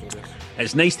Oscar Pistorius.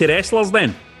 It's nice to wrestlers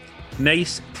then.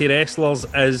 Nice to Wrestlers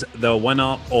is the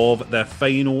winner of the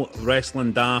final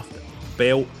Wrestling Daft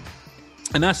belt.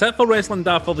 And that's it for Wrestling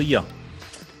Daft for the year.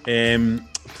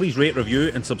 Please rate,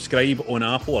 review and subscribe on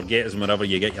Apple or get us wherever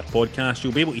you get your podcast.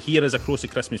 You'll be able to hear us across the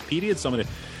Christmas period. Some of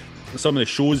the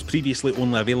shows previously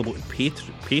only available to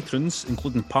patrons,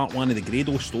 including part 1 of the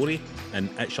Grado story and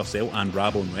It's Yourself and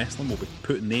Rabble Wrestling. We'll be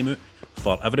putting them out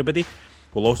for everybody.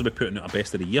 We'll also be putting out a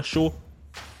Best of the Year show.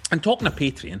 And talking of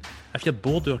Patreon, if you're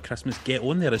bored over Christmas, get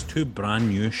on there as 2 brand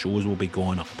new shows will be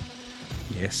going up.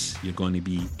 Yes, you're going to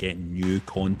be getting new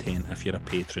content if you're a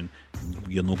patron.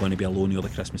 You're not going to be alone over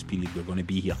the Christmas period. We're going to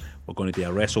be here. We're going to do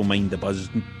a WrestleMind the Buzz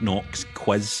Knocks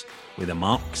quiz with the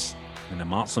marks. And the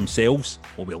marks themselves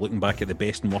will be looking back at the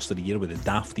best and worst of the year with the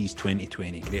Dafties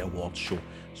 2020 Great Awards Show.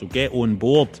 So get on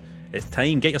board. It's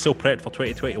time. Get yourself prepped for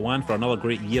 2021 for another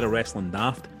great year of Wrestling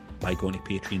Daft by going to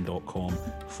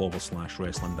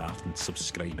patreon.com/Wrestling Daft and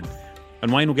subscribing.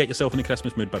 And why not get yourself in the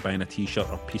Christmas mood by buying a t-shirt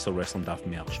or piece of Wrestling Daft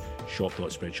merch?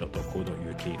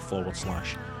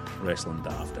 shop.spreadshirt.co.uk/Wrestling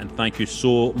Daft. And thank you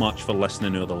so much for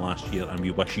listening over the last year, and we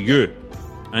wish you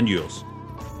and yours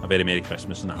a very Merry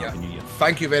Christmas and a Happy New Year.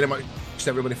 Thank you very much to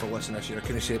everybody for listening this year. I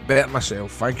couldn't say it better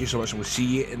myself. Thank you so much, and we'll see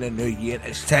you in the new year.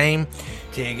 It's time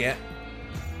to get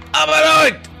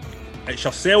about. It's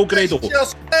yourself, Grado. It's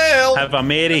yourself. Have a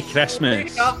Merry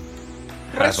Christmas.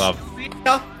 Have a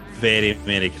very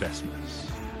Merry Christmas.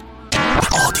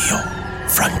 Audio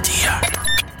Frontier.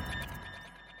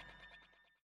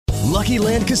 Lucky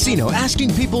Land Casino,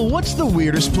 asking people, what's the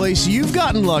weirdest place you've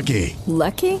gotten lucky?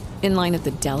 Lucky? In line at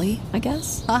the deli, I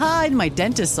guess? Aha, in my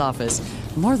dentist's office.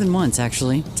 More than once,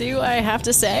 actually. Do I have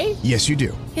to say? Yes, you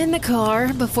do. In the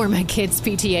car before my kids'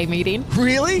 PTA meeting.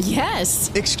 Really? Yes.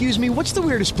 Excuse me, what's the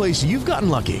weirdest place you've gotten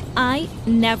lucky? I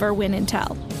never win and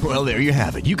tell. Well, there you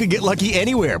have it. You can get lucky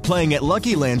anywhere, playing at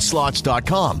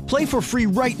LuckyLandSlots.com. Play for free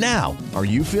right now. Are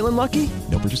you feeling lucky?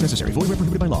 No purchase necessary. Void where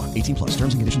prohibited by law. 18+.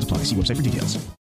 Terms and conditions apply. See website for details.